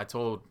feeling. And I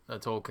told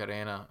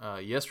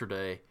Carana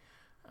yesterday,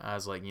 I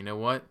was like, you know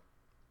what?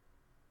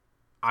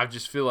 I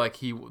just feel like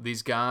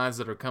these guys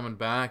that are coming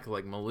back,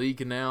 like Malik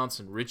announced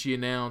and Richie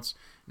announced,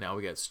 now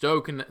we got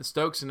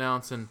Stokes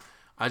announcing.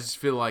 I just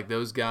feel like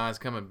those guys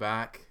coming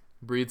back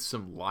breathe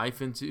some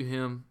life into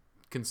him,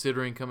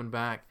 considering coming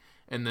back.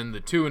 And then the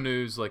Tua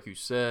news, like you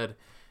said,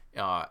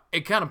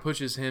 it kind of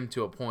pushes him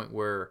to a point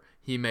where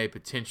he may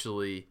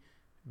potentially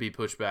be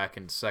pushed back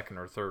into second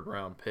or third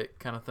round pick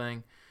kind of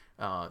thing.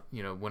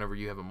 Whenever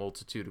you have a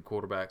multitude of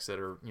quarterbacks that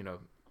are,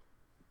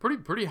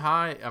 pretty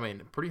high. I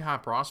mean, pretty high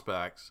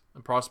prospects.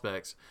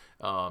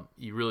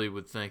 You really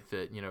would think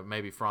that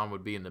maybe Fromm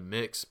would be in the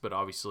mix, but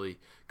obviously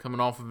coming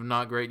off of a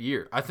not great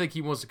year. I think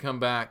he wants to come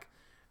back.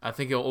 I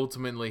think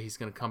he's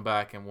going to come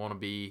back and want to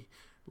be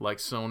like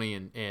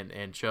Sony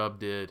and Chubb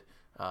did.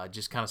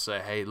 Just kind of say,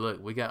 hey,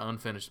 look, we got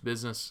unfinished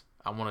business.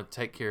 I want to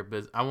take care of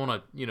business. I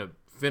want to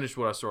finish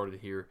what I started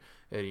here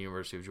at the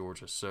University of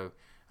Georgia. So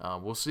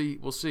we'll see.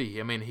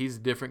 I mean, he's a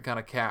different kind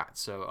of cat.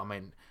 So I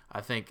mean,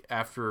 I think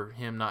after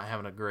him not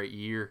having a great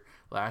year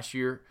last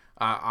year,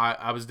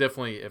 I was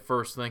definitely at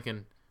first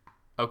thinking,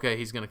 okay,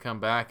 he's going to come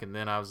back. And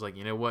then I was like,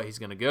 you know what, he's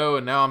going to go.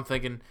 And now I'm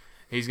thinking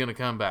he's going to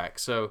come back.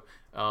 So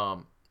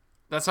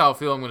that's how I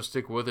feel. I'm going to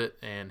stick with it.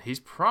 And he's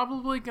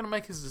probably going to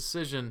make his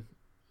decision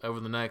over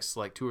the next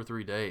like 2 or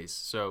 3 days.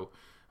 So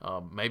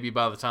maybe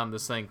by the time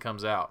this thing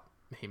comes out,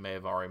 he may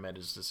have already made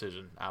his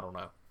decision. I don't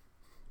know.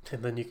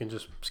 And then you can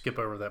just skip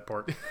over that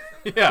part.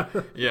 yeah.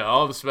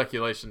 All the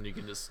speculation, you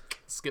can just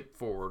skip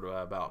forward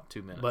about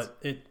 2 minutes. But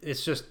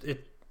it's just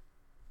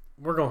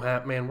we're gonna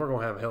have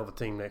a hell of a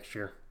team next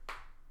year.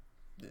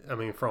 I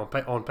mean,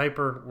 on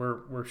paper,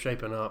 we're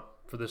shaping up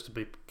for this to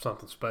be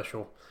something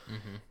special.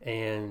 Mm-hmm.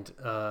 And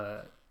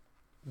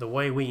the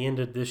way we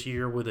ended this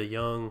year with a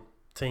young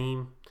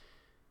team,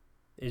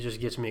 it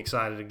just gets me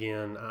excited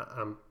again.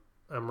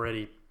 I'm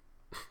ready.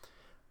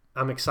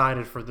 I'm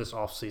excited for this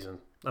off season.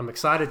 I'm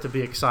excited to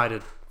be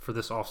excited for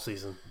this off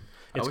season.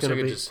 I wish I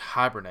could just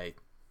hibernate.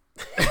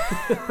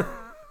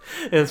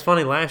 And it's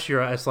funny, last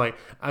year it's like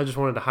I just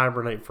wanted to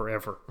hibernate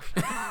forever.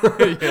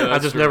 I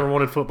just never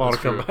wanted football to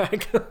come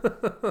back.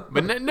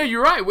 But no,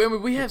 you're right.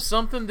 We have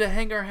something to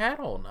hang our hat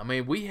on. I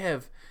mean, we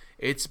have.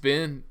 It's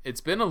been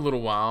a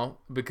little while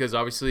because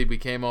obviously we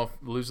came off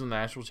losing the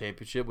national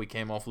championship. We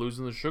came off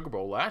losing the Sugar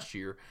Bowl last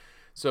year.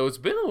 So it's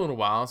been a little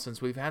while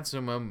since we've had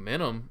some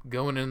momentum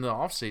going into the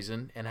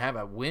offseason and have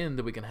a win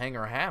that we can hang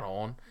our hat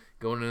on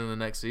going into the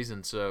next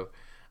season. So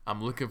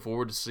I'm looking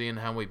forward to seeing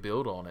how we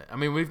build on it. I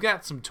mean, we've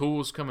got some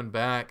tools coming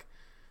back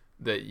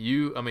that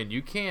you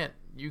can't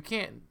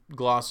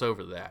gloss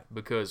over that,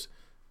 because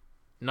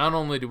not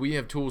only do we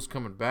have tools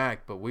coming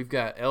back, but we've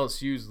got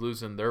LSU's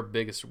losing their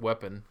biggest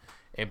weapon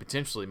and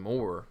potentially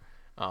more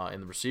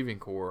in the receiving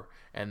core.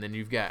 And then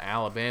you've got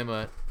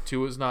Alabama.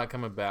 Tua's not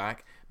coming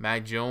back.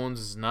 Mac Jones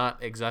is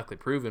not exactly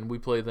proven. We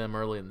played them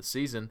early in the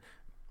season.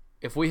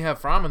 If we have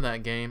Fromm in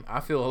that game, I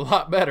feel a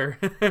lot better.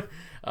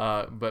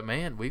 But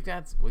man, we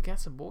got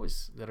some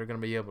boys that are going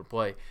to be able to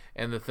play.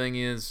 And the thing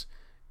is,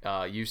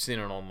 you've seen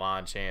it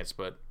online, Chance,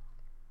 but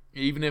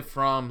even if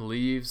Fromm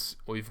leaves,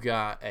 we've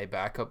got a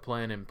backup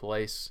plan in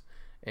place,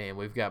 and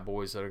we've got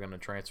boys that are going to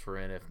transfer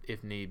in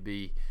if need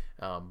be.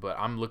 But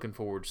I'm looking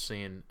forward to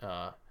seeing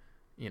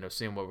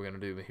seeing what we're going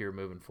to do here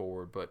moving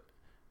forward. But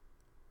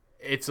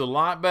it's a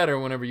lot better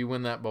whenever you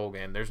win that bowl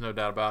game. There's no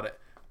doubt about it.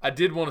 I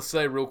did want to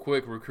say real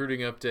quick,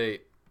 recruiting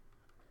update.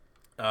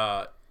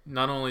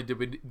 Not only did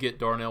we get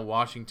Darnell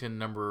Washington,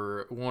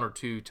 number 1 or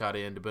 2 tight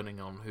end, depending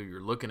on who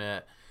you're looking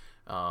at,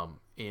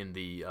 in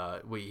the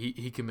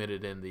he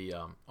committed in the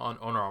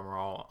Honor Armor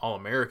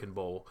All-American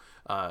Bowl,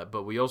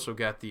 but we also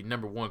got the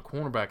number 1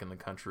 cornerback in the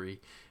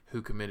country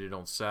who committed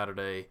on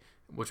Saturday,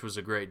 which was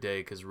a great day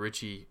because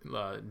Richie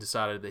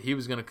decided that he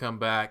was going to come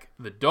back.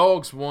 The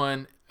Dogs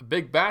won a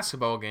big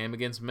basketball game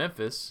against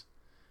Memphis,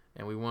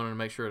 and we wanted to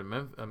make sure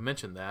to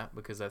mention that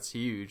because that's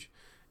huge.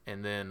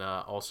 And then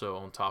also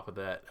on top of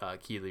that,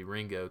 Keely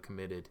Ringo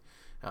committed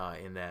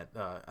in that,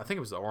 I think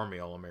it was the Army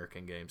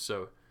All-American game.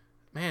 So,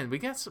 man, we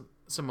got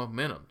some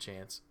momentum,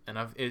 Chance, and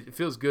it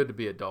feels good to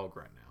be a Dog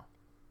right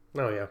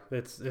now. Oh yeah,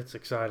 it's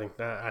exciting.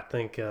 I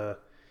think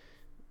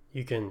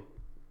you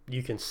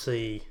can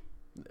see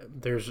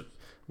there's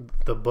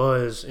the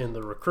buzz in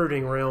the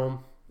recruiting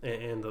realm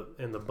and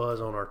the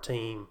buzz on our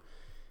team.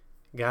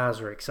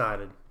 Guys are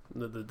excited.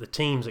 The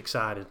team's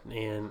excited,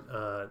 and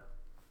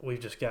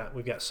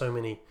we've got so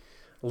many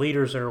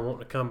leaders that are wanting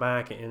to come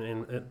back,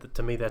 and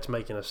to me that's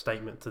making a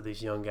statement to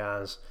these young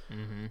guys.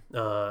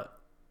 Mm-hmm.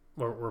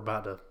 We're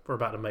about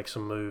to make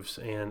some moves,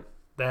 and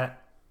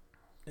that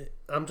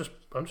I'm just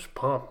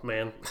pumped,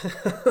 man.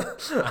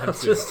 I'm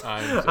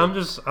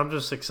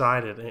just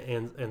excited,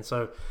 and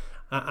so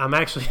I'm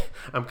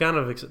kind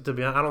of, to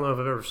be honest, I don't know if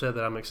I've ever said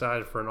that I'm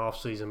excited for an off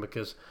season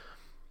because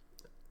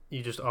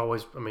you just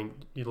always,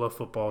 you love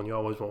football and you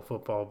always want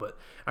football, but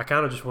I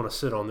kind of just want to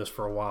sit on this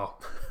for a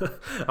while.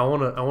 I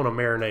want to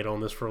marinate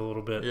on this for a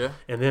little bit,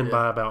 and then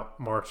by about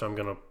March I'm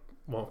gonna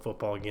want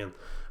football again.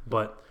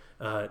 But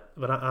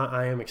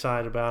I am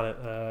excited about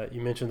it.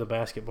 You mentioned the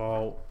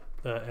basketball.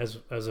 As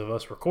of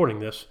us recording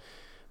this,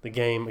 the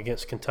game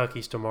against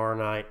Kentucky's tomorrow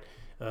night.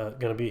 Going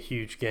to be a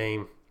huge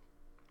game.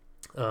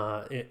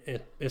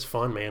 It's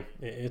fun, man.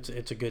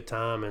 It's a good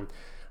time, and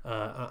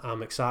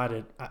I'm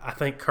excited. I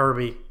think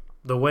Kirby.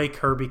 The way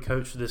Kirby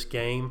coached this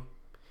game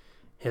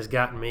has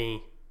gotten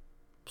me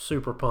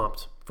super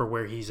pumped for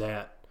where he's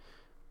at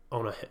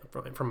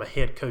from a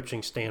head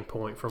coaching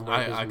standpoint. From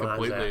where his mind's at. I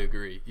completely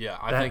agree. Yeah,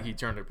 I think he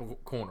turned a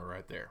corner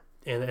right there.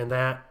 And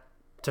that,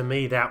 to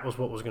me, that was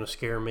what was going to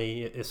scare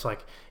me. It's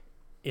like,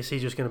 is he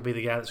just going to be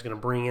the guy that's going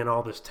to bring in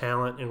all this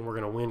talent and we're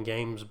going to win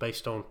games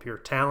based on pure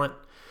talent,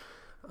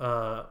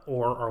 or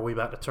are we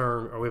about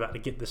to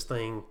get this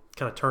thing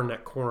kind of turn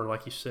that corner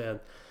like you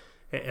said?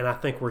 And I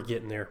think we're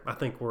getting there. I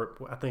think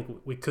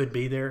we could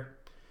be there.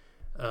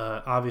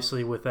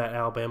 Obviously, with that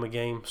Alabama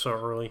game so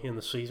early in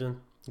the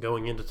season,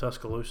 going into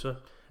Tuscaloosa,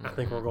 I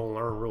think we're going to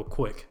learn real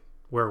quick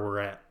where we're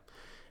at.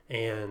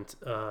 And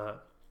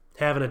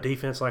having a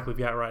defense like we've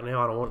got right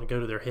now, I don't want to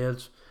go to their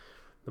heads.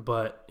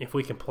 But if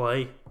we can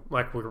play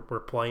like we're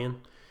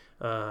playing,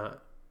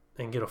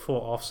 and get a full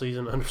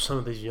offseason under some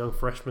of these young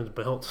freshmen's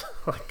belts,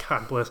 like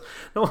God bless.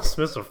 Nolan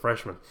Smith's a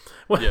freshman.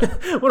 What are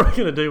we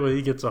going to do when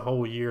he gets a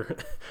whole year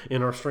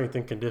in our strength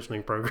and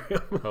conditioning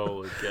program?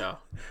 Holy cow!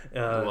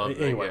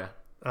 Anyway,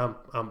 I'm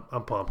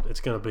pumped. It's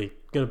going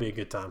to be a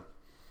good time.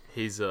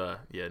 He's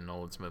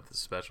Nolan Smith is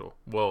special.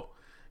 Well,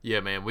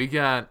 yeah, man, we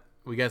got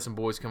some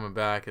boys coming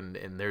back, and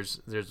there's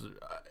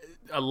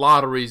a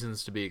lot of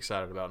reasons to be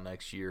excited about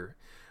next year.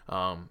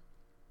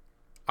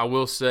 I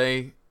will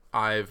say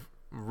I've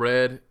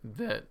read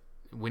that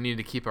we need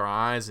to keep our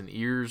eyes and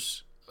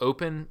ears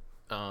open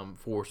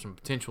for some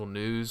potential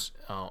news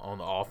on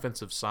the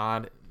offensive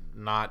side,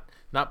 not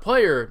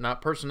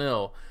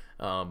personnel,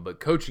 but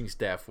coaching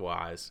staff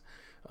wise.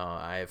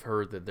 I have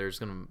heard that there's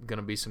going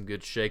to be some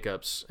good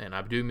shakeups, and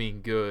I do mean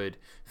good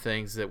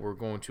things that we're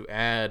going to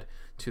add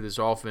to this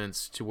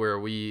offense to where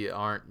we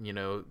aren't,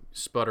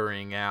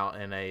 sputtering out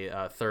in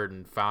a 3rd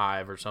and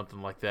 5 or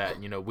something like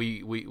that.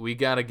 We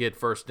got to get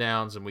first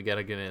downs and we got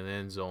to get in the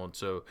end zone.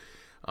 So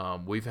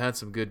we've had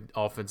some good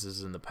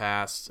offenses in the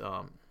past.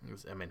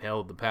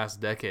 The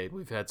past decade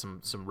we've had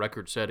some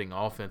record-setting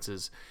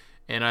offenses,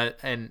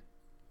 and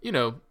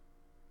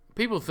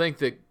people think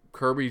that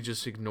Kirby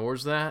just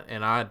ignores that,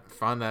 and I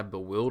find that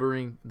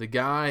bewildering. The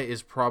guy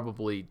is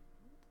probably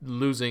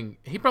losing.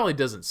 He probably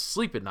doesn't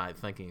sleep at night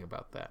thinking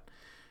about that.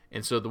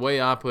 And so the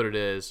way I put it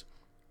is,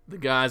 the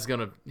guy's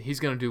he's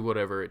gonna do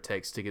whatever it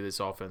takes to get this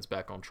offense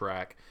back on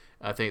track.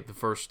 I think the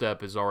first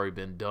step has already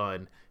been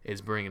done,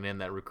 is bringing in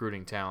that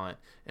recruiting talent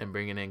and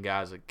bringing in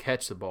guys that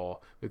catch the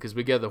ball, because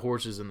we got the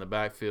horses in the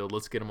backfield.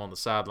 Let's get them on the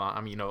sideline.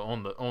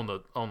 On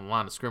the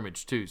line of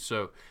scrimmage too.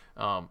 So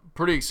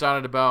pretty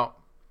excited about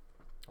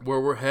where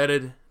we're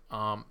headed.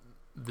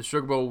 The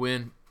Sugar Bowl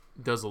win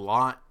does a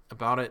lot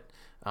about it.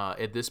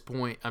 At this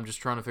point, I'm just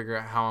trying to figure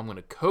out how I'm going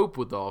to cope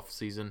with the off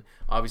season.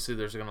 Obviously,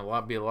 there's going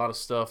to be a lot of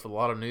stuff, a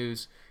lot of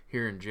news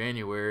here in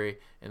January,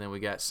 and then we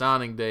got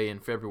signing day in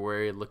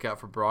February. Look out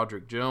for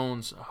Broderick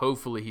Jones.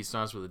 Hopefully, he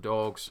signs with the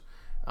Dogs.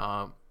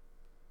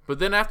 But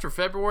then after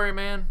February,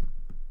 man,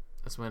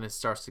 that's when it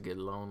starts to get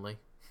lonely.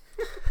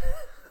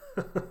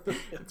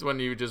 It's when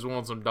you just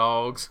want some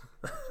dogs.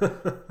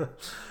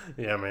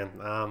 Yeah, man.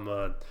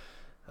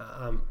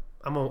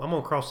 I'm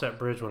gonna cross that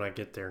bridge when I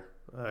get there,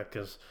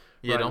 because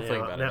don't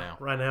think about it now.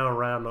 Right now,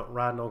 I'm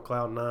riding on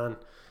cloud nine,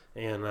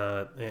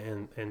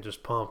 and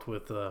just pumped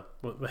with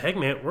heck,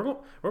 man, we're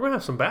gonna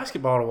have some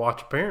basketball to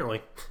watch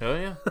apparently. Oh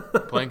yeah,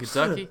 playing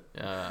Kentucky.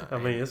 I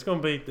mean, it's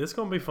gonna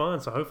be fun.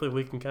 So hopefully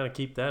we can kind of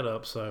keep that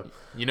up. So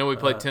we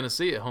played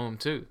Tennessee at home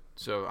too.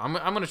 So I'm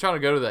gonna try to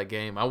go to that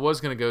game. I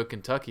was gonna go to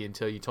Kentucky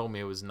until you told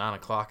me it was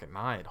 9:00 at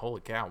night.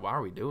 Holy cow! Why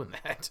are we doing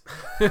that?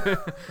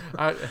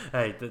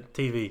 Hey, the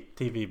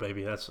TV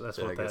baby. That's what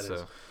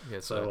that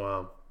is.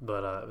 So.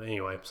 But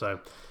anyway, so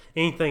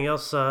anything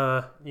else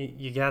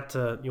you got?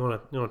 You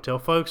want to tell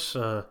folks?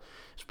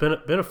 It's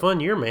been a fun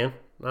year, man.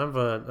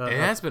 It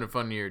has been a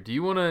fun year. Do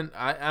you want to?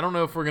 I don't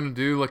know if we're gonna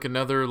do like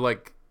another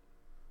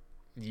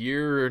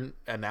year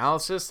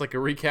analysis, like a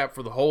recap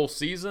for the whole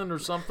season or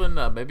something.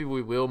 Maybe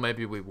we will,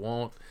 maybe we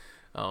won't.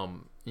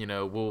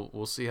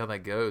 We'll see how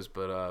that goes.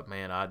 But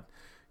man,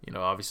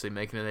 obviously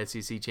making an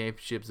SEC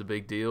championship is a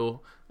big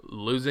deal.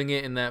 Losing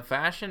it in that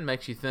fashion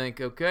makes you think,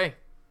 okay,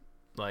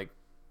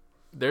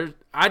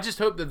 I just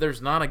hope that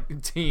there's not a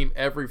team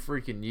every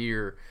freaking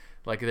year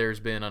like there's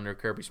been under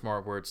Kirby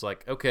Smart where it's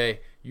like, okay,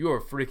 you are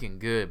freaking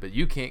good, but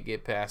you can't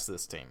get past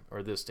this team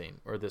or this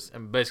team or this.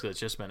 And basically, it's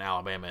just been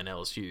Alabama and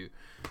LSU.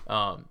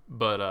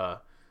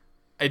 But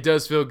it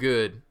does feel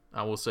good.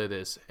 I will say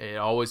this. It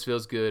always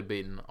feels good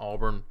beating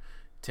Auburn,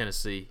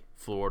 Tennessee,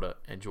 Florida,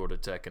 and Georgia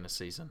Tech in a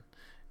season.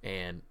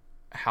 And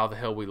how the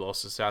hell we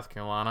lost to South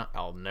Carolina,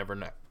 I'll never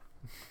know.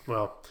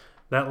 Well,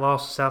 that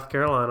loss to South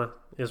Carolina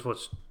is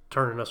what's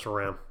turning us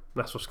around.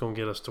 That's what's going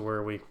to get us to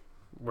where we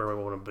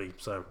want to be.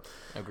 So,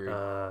 agreed.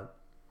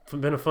 It's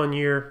been a fun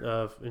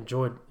year.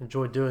 Enjoyed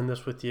doing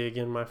this with you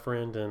again, my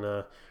friend, and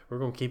we're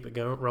going to keep it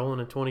rolling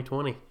in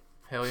 2020.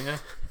 Hell yeah.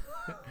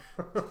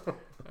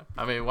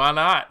 I mean, why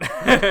not?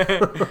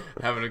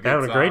 Having a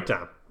great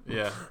time.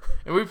 Yeah,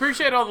 and we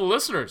appreciate all the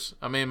listeners.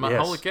 I mean,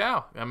 Yes. Holy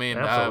cow! I mean,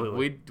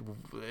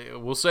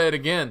 we'll say it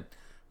again.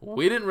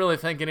 We didn't really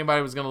think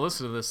anybody was going to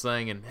listen to this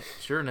thing, and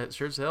sure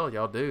as hell,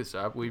 y'all do.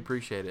 So we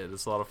appreciate it.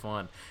 It's a lot of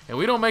fun, and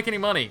we don't make any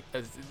money.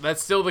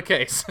 That's still the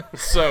case.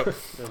 So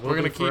we're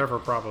gonna keep forever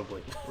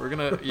probably. We're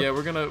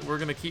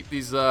gonna keep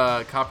these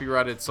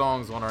copyrighted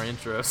songs on our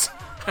intros.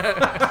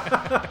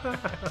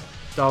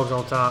 Dogs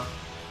on top.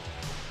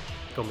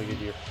 It's gonna be a good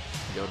year.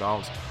 Go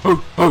Dogs!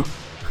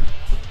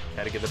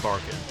 Had to get the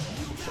bark in.